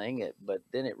silliest thing. But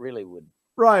then it really would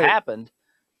happen.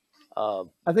 I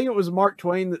think it was Mark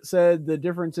Twain that said the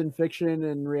difference in fiction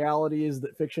and reality is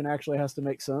that fiction actually has to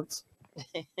make sense.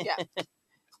 Yeah.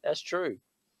 That's true.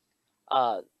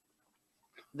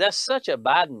 That's such a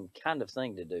Biden kind of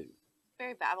thing to do.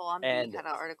 Very Babylon kind of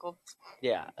article.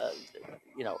 Yeah.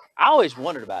 I always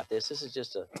wondered about this. This is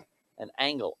just an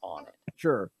angle on it.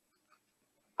 Sure.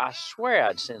 I swear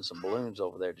I'd send some balloons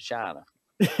over there to China.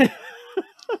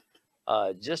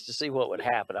 Just to see what would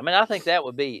happen. I mean, I think that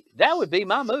would be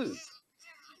my move.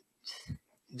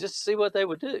 Just to see what they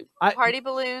would do. Party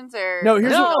balloons or no?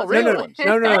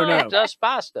 Just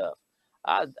spy stuff.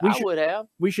 I would have.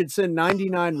 We should send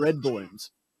 99 red balloons.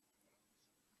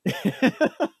 And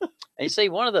you see,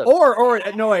 one of the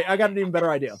no, wait, I got an even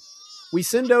better idea. We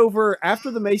send over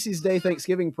after the Macy's Day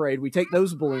Thanksgiving parade. We take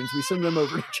those balloons. We send them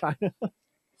over to China.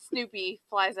 Snoopy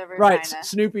flies over China.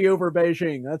 Snoopy over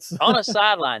Beijing. That's on a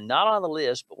sideline, not on the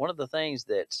list, but one of the things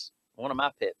that's one of my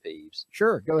pet peeves.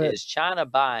 Sure, go ahead. Is China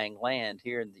buying land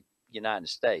here in the United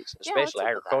States, especially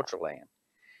agricultural land.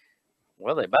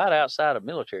 Well, they buy it outside of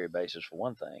military bases for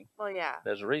one thing. Well, yeah.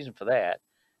 There's a reason for that.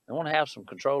 They want to have some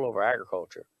control over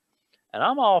agriculture. And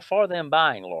I'm all for them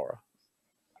buying, Laura.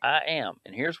 I am.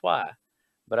 And here's why.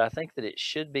 But I think that it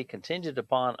should be contingent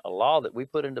upon a law that we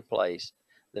put into place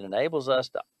that enables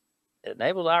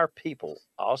our people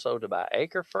also to buy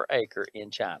acre for acre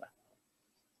in China.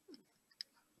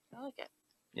 I like it.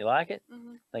 You like it?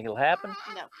 Mm-hmm. Think it'll happen?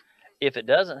 No. If it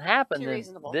doesn't happen, then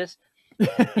reasonable.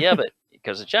 yeah, but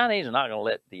because the Chinese are not going to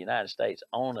let the United States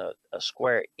own a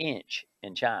square inch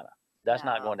in China. That's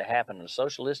not going to happen in a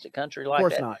socialistic country like that.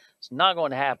 Of course not. It's not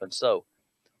going to happen. So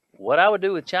what I would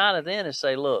do with China then is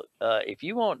say, look, if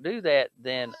you won't do that,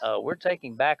 then we're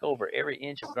taking back over every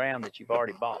inch of ground that you've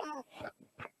already bought.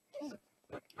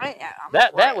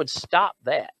 That would stop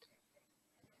that.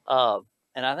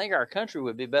 And I think our country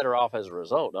would be better off as a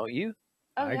result, don't you?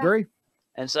 I agree.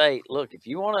 And say, look, if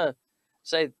you want to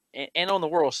say, and on the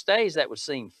world stage, that would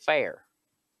seem fair.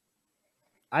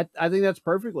 I think that's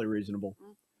perfectly reasonable.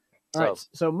 So, all right,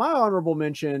 so my honorable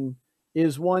mention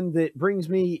is one that brings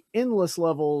me endless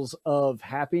levels of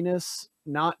happiness,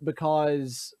 not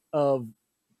because of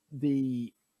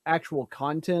the actual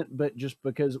content, but just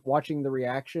because watching the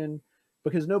reaction,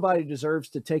 because nobody deserves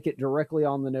to take it directly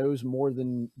on the nose more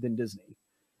than Disney.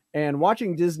 And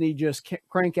watching Disney just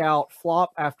crank out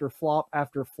flop after flop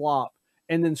after flop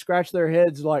and then scratch their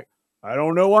heads like, I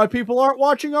don't know why people aren't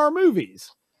watching our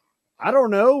movies. I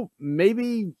don't know.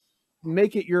 Maybe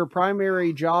make it your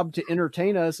primary job to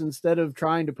entertain us instead of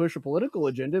trying to push a political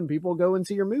agenda, and people go and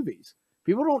see your movies.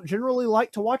 People don't generally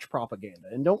like to watch propaganda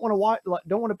and don't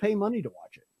want to pay money to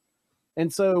watch it.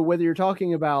 And so whether you're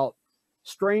talking about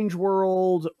Strange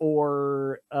World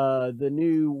or the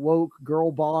new woke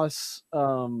girl boss,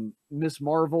 Miss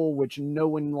Marvel, which no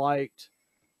one liked.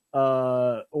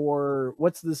 Or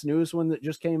what's this newest one that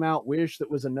just came out, Wish,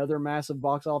 that was another massive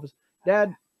box office.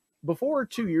 Dad, before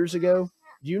 2 years ago,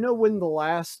 do you know when the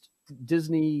last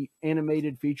Disney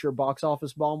animated feature box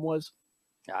office bomb was?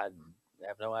 I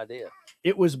have no idea.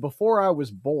 It was before I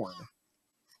was born.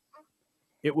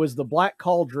 It was The Black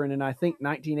Cauldron in, I think,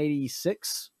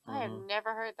 1986. I have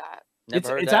never heard that. Never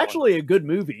heard It's that actually a good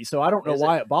movie, so I don't know Is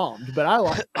why it bombed, but I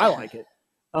like it.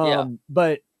 Yeah.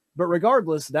 But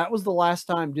regardless, that was the last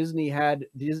time Disney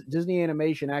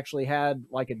animation actually had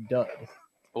like a dud.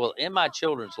 Well, in my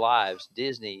children's lives,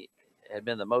 Disney had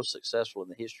been the most successful in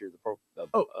the history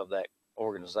of that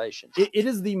organization. It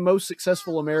is the most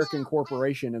successful American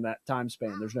corporation in that time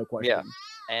span. There's no question. Yeah,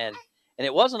 and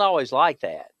it wasn't always like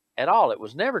that at all. It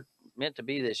was never meant to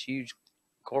be this huge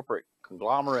corporate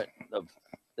conglomerate of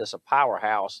this a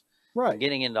powerhouse, Right.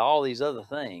 getting into all these other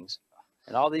things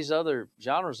and all these other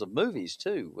genres of movies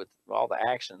too, with all the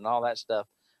action and all that stuff.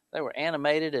 They were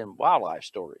animated and wildlife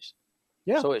stories.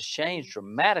 Yeah. So it's changed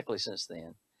dramatically since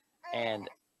then. And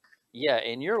yeah,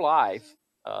 in your life,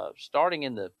 starting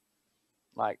in the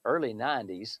early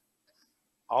 90s,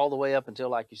 all the way up until,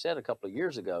 like you said, a couple of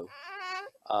years ago,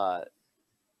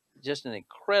 just an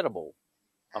incredible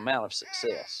amount of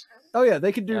success. Oh yeah,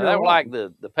 they could do. They were like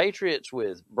the Patriots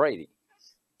with Brady.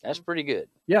 That's pretty good.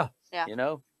 Yeah. Yeah. You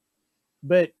know.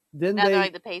 But then Now they're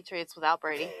like the Patriots without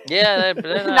Brady. Yeah,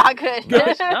 they're Not good.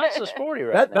 Not so sporty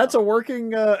right now. That's a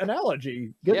working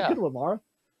analogy. Good one, Laura.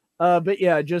 But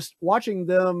yeah, just watching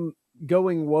them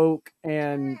going woke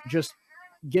and just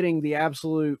getting the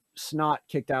absolute snot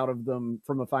kicked out of them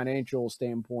from a financial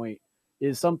standpoint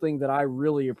is something that I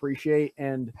really appreciate.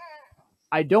 And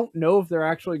I don't know if they're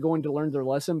actually going to learn their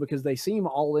lesson, because they seem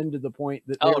all in to the point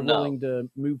that they're willing to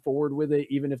move forward with it,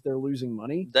 even if they're losing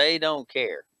money. They don't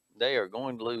care. They are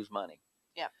going to lose money.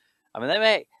 Yeah. I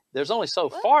mean, there's only so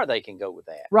far they can go with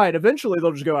that. Right. Eventually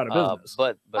they'll just go out of business.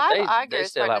 But they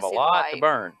still have a lot to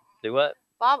burn. Do what?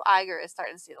 Bob Iger is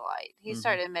starting to see the light. He's Mm-hmm.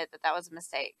 starting to admit that was a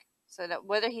mistake. So that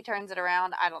whether he turns it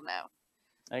around, I don't know.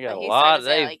 They got But a he's lot. starting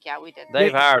to say, yeah, we did.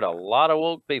 They've hired a lot of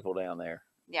woke people down there.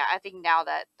 Yeah, I think now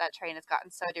that train has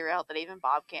gotten so derailed that even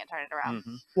Bob can't turn it around.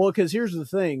 Mm-hmm. Well, because here's the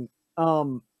thing.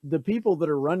 The people that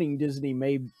are running Disney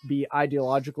may be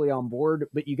ideologically on board,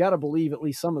 but you got to believe at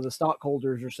least some of the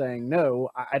stockholders are saying, no,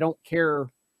 I don't care.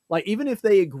 Like, even if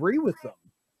they agree with them,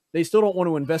 they still don't want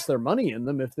to invest their money in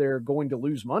them if they're going to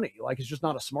lose money. Like, it's just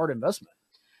not a smart investment.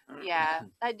 Yeah.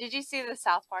 Did you see the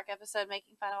South Park episode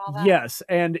making fun of all that? Yes.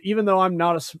 And even though I'm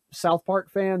not a South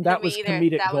Park fan, that was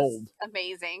comedic that gold. Was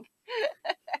amazing.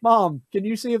 Mom, can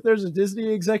you see if there's a Disney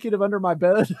executive under my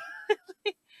bed?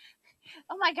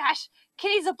 Oh my gosh,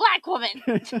 Kitty's a black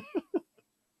woman.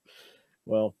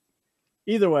 Well,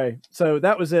 either way, so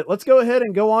that was it. Let's go ahead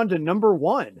and go on to number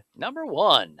one. Number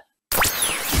one.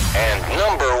 And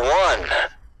number one.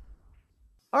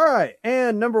 All right,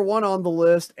 and number one on the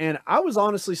list, and I was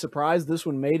honestly surprised this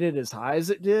one made it as high as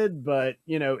it did, but,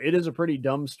 you know, it is a pretty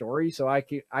dumb story, so I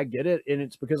get it, and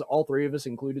it's because all three of us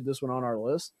included this one on our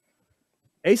list.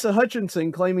 Asa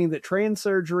Hutchinson claiming that trans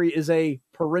surgery is a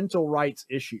parental rights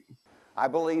issue. I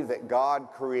believe that God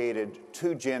created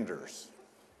two genders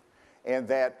and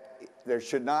that there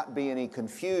should not be any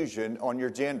confusion on your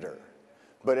gender.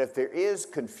 But if there is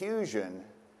confusion,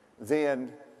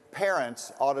 then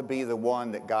parents ought to be the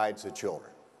one that guides the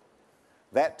children.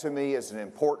 That, to me, is an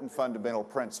important fundamental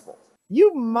principle.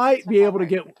 You might be able to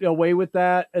get away with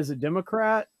that as a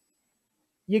Democrat.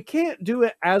 You can't do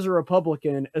it as a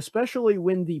Republican, especially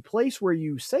when the place where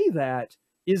you say that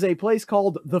is a place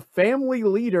called the Family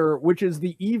Leader, which is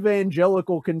the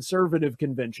Evangelical Conservative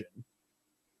Convention.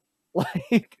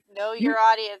 Like, know your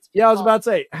audience. Yeah, I was about to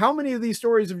say, how many of these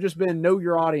stories have just been know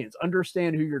your audience,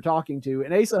 understand who you're talking to?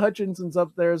 And Asa Hutchinson's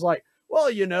up there is like, well,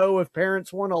 you know, if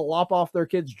parents want to lop off their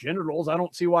kids' genitals, I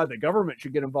don't see why the government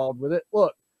should get involved with it.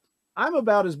 Look, I'm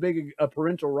about as big a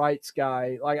parental rights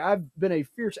guy. Like, I've been a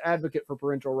fierce advocate for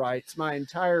parental rights my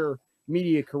entire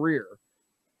media career.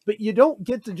 But you don't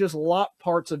get to just lop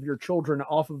parts of your children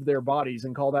off of their bodies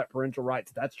and call that parental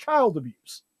rights. That's child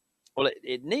abuse. Well,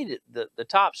 it needed, the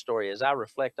top story, as I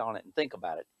reflect on it and think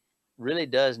about it, really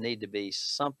does need to be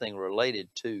something related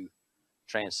to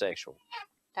transsexual.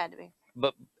 Had to be.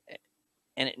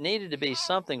 And it needed to be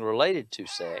something related to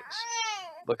sex,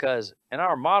 because in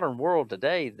our modern world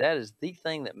today, that is the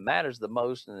thing that matters the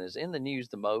most and is in the news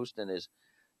the most and is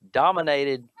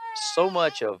dominated so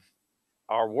much of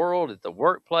our world at the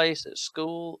workplace, at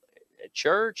school, at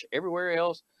church, everywhere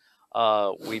else.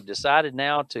 We've decided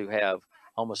now to have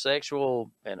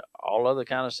homosexual and all other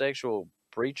kind of sexual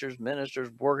preachers, ministers,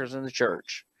 workers in the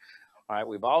church. All right.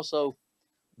 We've also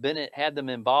had them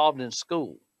involved in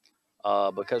school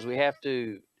because we have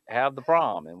to have the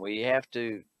prom, and we have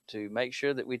to make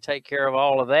sure that we take care of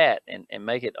all of that and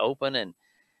make it open. And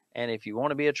if you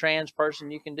want to be a trans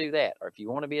person, you can do that. Or if you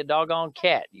want to be a doggone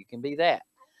cat, you can be that.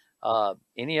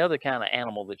 Any other kind of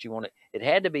animal that you want to, it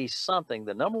had to be something.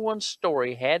 The number one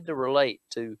story had to relate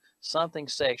to something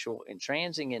sexual and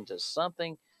transing into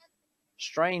something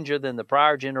stranger than the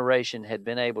prior generation had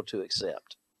been able to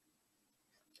accept.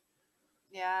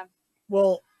 Yeah.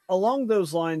 Well, along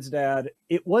those lines, Dad,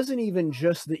 it wasn't even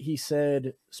just that he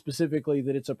said specifically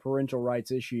that it's a parental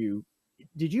rights issue.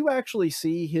 Did you actually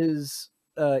see his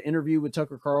interview with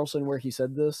Tucker Carlson where he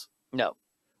said this? No.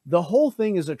 The whole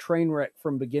thing is a train wreck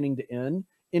from beginning to end.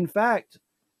 In fact,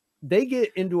 they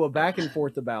get into a back and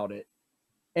forth about it.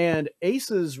 And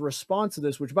Asa's response to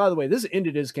this, which, by the way, this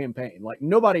ended his campaign. Like,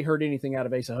 nobody heard anything out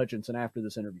of Asa Hutchinson after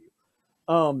this interview.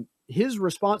 His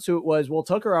response to it was, well,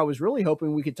 Tucker, I was really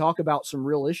hoping we could talk about some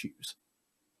real issues.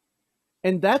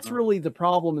 And that's really the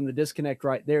problem and the disconnect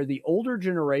right there. The older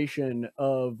generation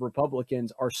of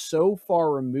Republicans are so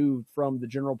far removed from the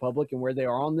general public and where they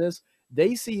are on this,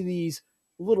 they see these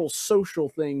little social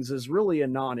things as really a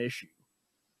non-issue.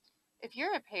 If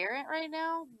you're a parent right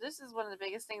now, this is one of the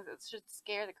biggest things that should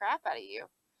scare the crap out of you.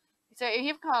 So if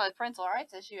you've called it a parental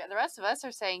rights issue, and the rest of us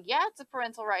are saying, yeah, it's a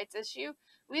parental rights issue.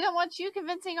 We don't want you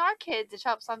convincing our kid to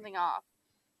chop something off.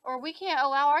 Or we can't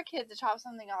allow our kid to chop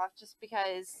something off just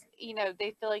because, you know,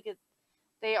 they feel like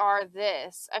they are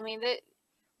this. I mean,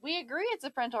 we agree it's a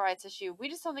parental rights issue. We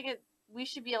just don't think we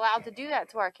should be allowed to do that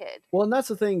to our kid. Well, and that's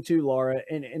the thing too, Laura.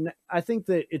 And I think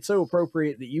that it's so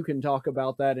appropriate that you can talk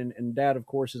about that. And Dad, of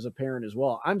course, is a parent as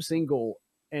well. I'm single,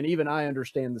 and even I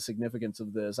understand the significance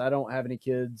of this. I don't have any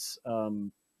kids,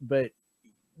 but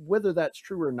whether that's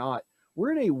true or not,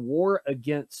 we're in a war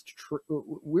against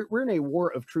we're in a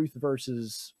war of truth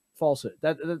versus falsehood.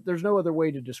 That there's no other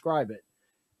way to describe it.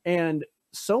 And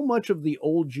so much of the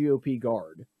old GOP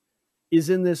guard is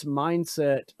in this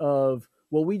mindset of,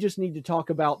 well, we just need to talk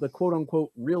about the quote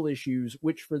unquote real issues,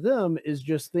 which for them is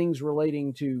just things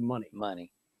relating to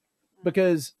money.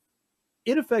 Because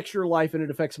it affects your life and it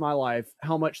affects my life,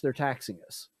 how much they're taxing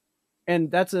us.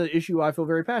 And that's an issue I feel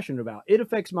very passionate about. It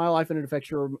affects my life and it affects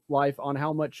your life on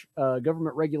how much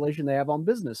government regulation they have on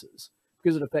businesses,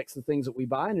 because it affects the things that we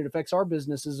buy and it affects our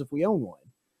businesses if we own one.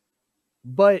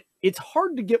 But it's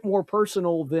hard to get more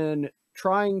personal than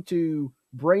trying to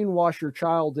brainwash your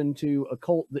child into a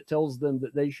cult that tells them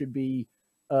that they should be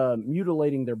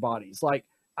mutilating their bodies. Like,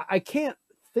 I can't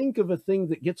think of a thing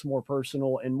that gets more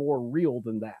personal and more real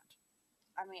than that.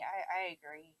 I mean, I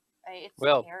agree. It's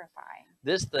terrifying.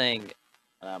 This thing,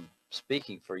 and I'm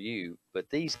speaking for you, but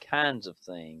these kinds of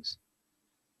things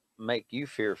make you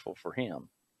fearful for him.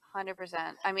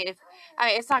 100%. I mean,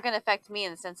 it's not going to affect me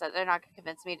in the sense that they're not going to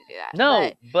convince me to do that.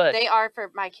 No, but they are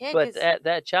for my kid. But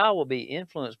that child will be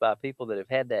influenced by people that have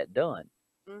had that done,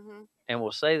 and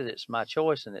will say that it's my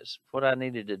choice and it's what I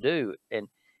needed to do. And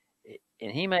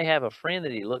he may have a friend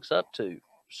that he looks up to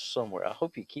somewhere. I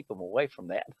hope you keep him away from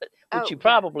that, which you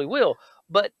probably will.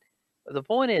 But the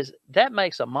point is, that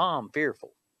makes a mom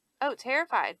fearful. Oh,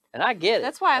 terrified. And I get it.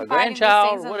 That's why I'm finding these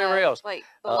things in whatever else, like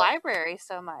the library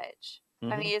so much.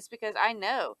 I mean, it's because I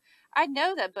know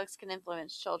that books can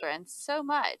influence children so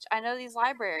much. I know these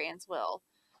librarians will.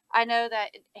 I know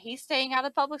that he's staying out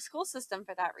of the public school system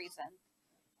for that reason.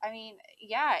 I mean,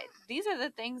 yeah, these are the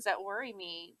things that worry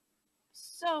me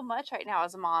so much right now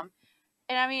as a mom.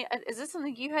 And I mean, is this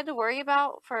something you had to worry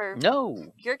about for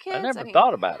your kids? I never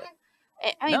thought about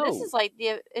it. I mean, this is like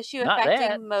the issue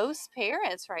affecting most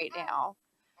parents right now.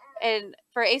 And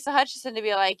for Asa Hutchinson to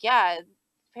be like, yeah,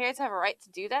 parents have a right to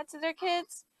do that to their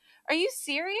kids. Are you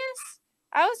serious?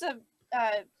 I was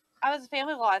a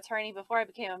family law attorney before I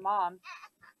became a mom.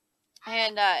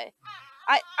 And I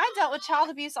dealt with child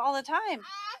abuse all the time.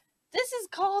 This is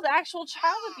called actual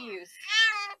child abuse.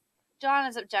 John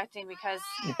is objecting because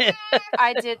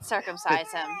I did circumcise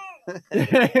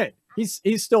him.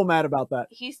 He's still mad about that.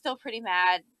 He's still pretty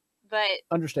mad, but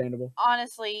understandable.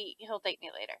 Honestly, he'll thank me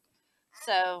later.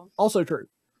 So also true.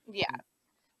 Yeah.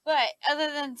 But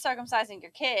other than circumcising your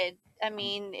kid, I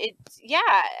mean, it's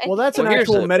well, that's an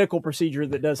actual medical procedure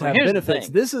that does have benefits.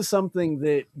 This is something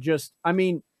that just, I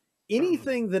mean,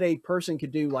 anything that a person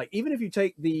could do, like even if you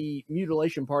take the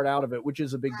mutilation part out of it, which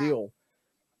is a big deal,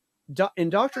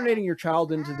 indoctrinating your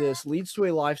child into this leads to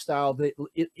a lifestyle that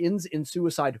it ends in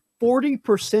suicide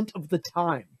 40% of the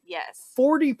time. Yes.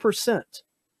 40%.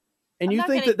 And you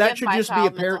think that should just be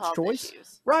a parent's choice?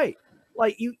 Right.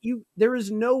 Like there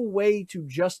is no way to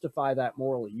justify that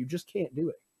morally. You just can't do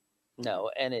it.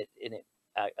 No, and it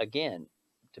again,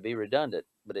 to be redundant,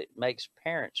 but it makes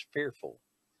parents fearful,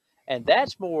 and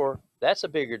that's a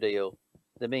bigger deal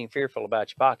than being fearful about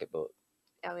your pocketbook.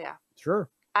 Oh yeah. Sure.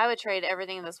 I would trade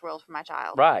everything in this world for my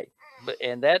child. Right,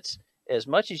 and that's as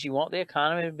much as you want the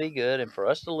economy to be good and for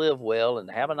us to live well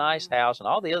and have a nice house and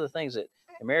all the other things that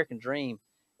the American dream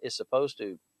is supposed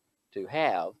to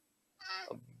have.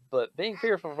 But being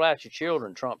fearful about your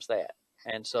children trumps that.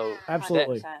 And so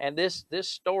Absolutely. And this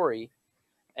story,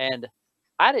 and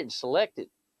I didn't select it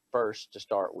first to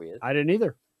start with. I didn't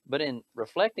either. But in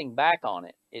reflecting back on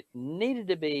it, it needed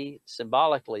to be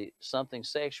symbolically something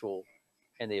sexual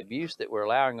and the abuse that we're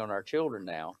allowing on our children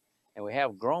now. And we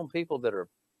have grown people that are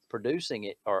producing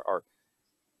it or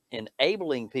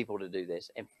enabling people to do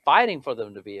this and fighting for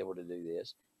them to be able to do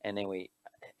this. And then we,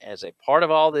 as a part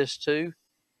of all this too,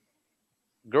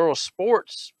 girls'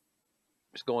 sports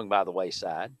is going by the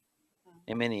wayside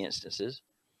in many instances.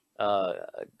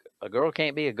 A girl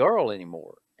can't be a girl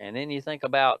anymore. And then you think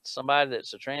about somebody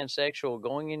that's a transsexual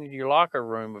going into your locker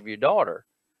room of your daughter,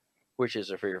 which is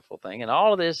a fearful thing. And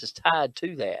all of this is tied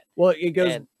to that. Well, it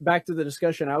goes back to the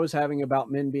discussion I was having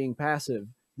about men being passive.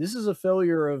 This is a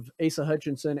failure of Asa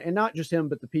Hutchinson, and not just him,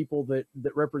 but the people that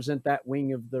represent that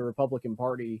wing of the Republican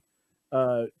Party,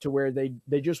 to where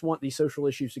they just want these social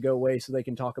issues to go away so they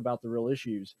can talk about the real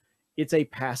issues. It's a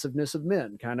passiveness of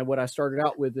men, kind of what I started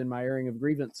out with in my airing of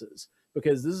grievances,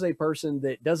 because this is a person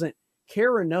that doesn't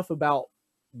care enough about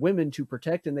women to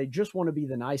protect, and they just want to be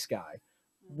the nice guy.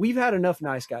 We've had enough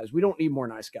nice guys. We don't need more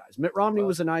nice guys. Mitt Romney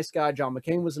was a nice guy. John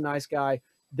McCain was a nice guy.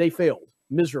 They failed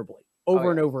miserably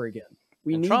over and over again.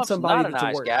 We need Trump's somebody not a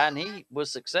nice work. guy, and he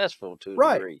was successful to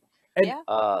a degree. And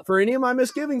for any of my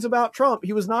misgivings about Trump,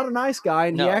 he was not a nice guy,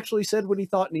 and he actually said what he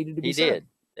thought needed to be said.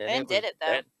 He did. And did it,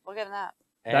 though. Look at that.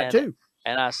 That too.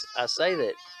 And I say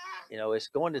that, it's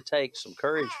going to take some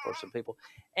courage for some people.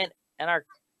 And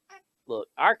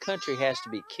our country has to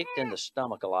be kicked in the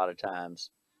stomach a lot of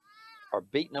times or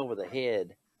beaten over the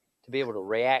head to be able to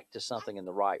react to something in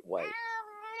the right way.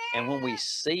 And when we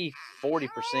see 40%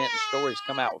 of stories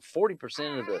come out,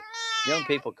 40% of the young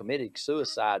people committed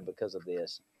suicide because of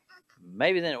this,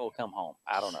 maybe then it will come home.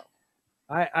 I don't know.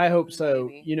 I hope so.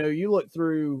 Maybe. You look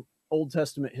through Old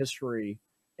Testament history,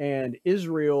 and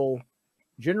Israel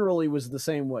generally was the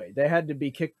same way. They had to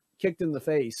be kicked in the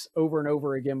face over and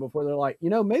over again before they're like,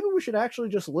 maybe we should actually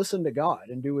just listen to God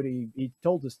and do what he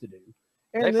told us to do.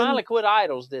 And they finally quit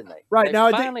idols, didn't they? Right. They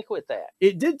now, finally quit that.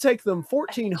 It did take them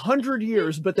 1,400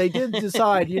 years, but they did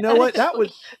decide,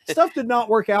 what? Stuff did not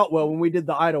work out well when we did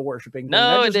the idol worshiping thing. No,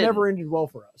 that it just didn't. never ended well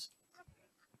for us.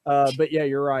 But yeah,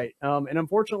 you're right. And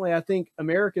unfortunately, I think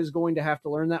America is going to have to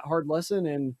learn that hard lesson,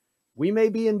 and we may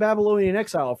be in Babylonian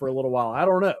exile for a little while. I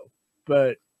don't know,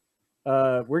 but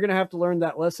we're going to have to learn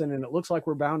that lesson, and it looks like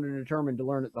we're bound and determined to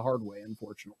learn it the hard way,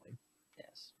 unfortunately.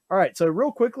 Yes. All right, so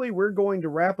real quickly, we're going to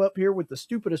wrap up here with the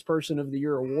Stupidest Person of the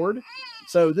Year award.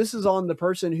 So this is on the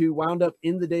person who wound up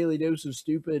in the Daily Dose of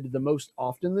Stupid the most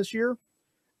often this year.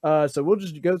 So we'll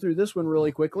just go through this one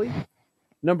really quickly.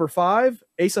 Number 5,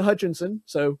 Asa Hutchinson.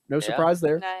 So no surprise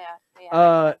there.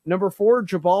 Yeah. Number 4,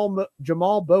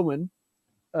 Jamal Bowen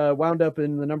wound up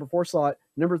in the number 4 slot.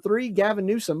 Number 3, Gavin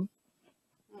Newsom.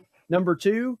 Number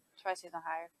 2. Try to not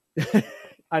higher.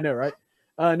 I know, right?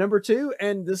 Number 2,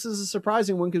 and this is a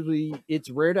surprising one because it's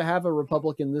rare to have a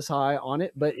Republican this high on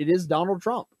it, but it is Donald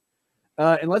Trump.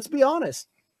 And let's be honest,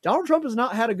 Donald Trump has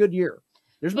not had a good year.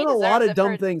 There's been a lot of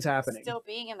dumb things happening. Still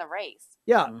being in the race.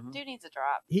 Yeah. Dude needs a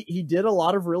drop. He did a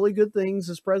lot of really good things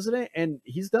as president, and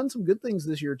he's done some good things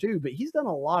this year too, but he's had a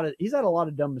lot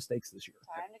of dumb mistakes this year.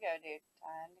 Time to go, dude.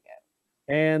 Time to go.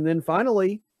 And then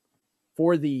finally,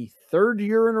 for the 3rd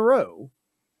year in a row,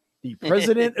 the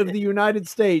President of the United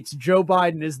States, Joe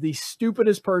Biden, is the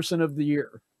Stupidest Person of the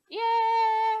Year. Yay!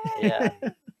 Yeah.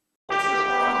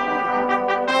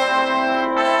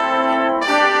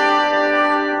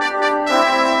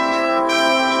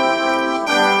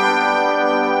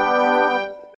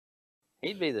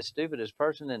 He'd be the stupidest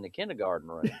person in the kindergarten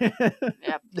room.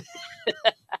 Yep.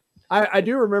 I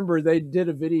do remember they did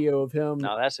a video of him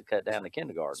No, that's a cut down to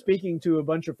kindergarten. speaking to a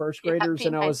bunch of first graders,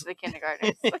 and I was the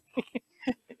kindergartners.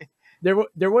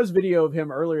 there was video of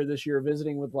him earlier this year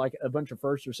visiting with like a bunch of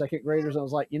first or second graders. I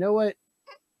was like, you know what?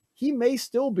 He may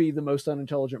still be the most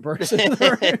unintelligent person in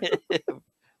the room.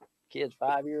 Kid's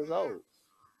 5 years old.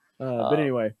 But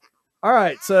anyway, all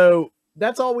right. So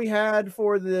that's all we had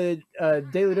for the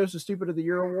Daily Dose of Stupid of the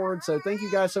Year award. So thank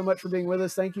you guys so much for being with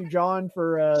us. Thank you, John,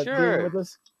 for being with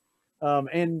us.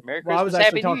 And Merry I was Christmas, actually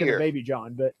Happy New talking Year. to baby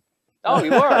John, but Oh,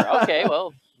 you were? Okay,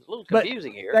 well, little But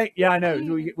confusing here. Yeah, I know.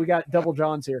 We got double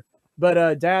Johns here.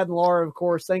 But Dad and Laura, of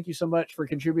course, thank you so much for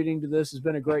contributing to this. It's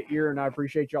been a great year, and I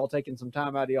appreciate y'all taking some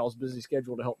time out of y'all's busy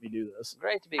schedule to help me do this.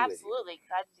 Great to be Absolutely.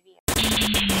 Glad to be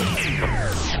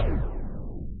here.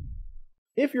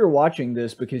 If you're watching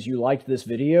this because you liked this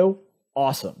video,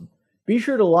 awesome. Be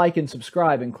sure to like and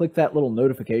subscribe and click that little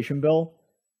notification bell.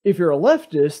 If you're a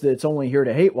leftist that's only here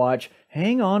to hate watch,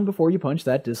 hang on before you punch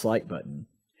that dislike button.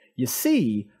 You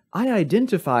see, I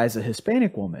identify as a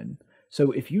Hispanic woman,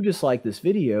 so if you dislike this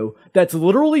video, that's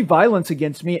literally violence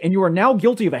against me and you are now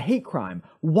guilty of a hate crime.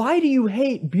 Why do you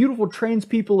hate beautiful trans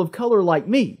people of color like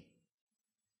me?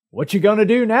 What you gonna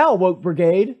do now, Woke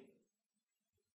Brigade?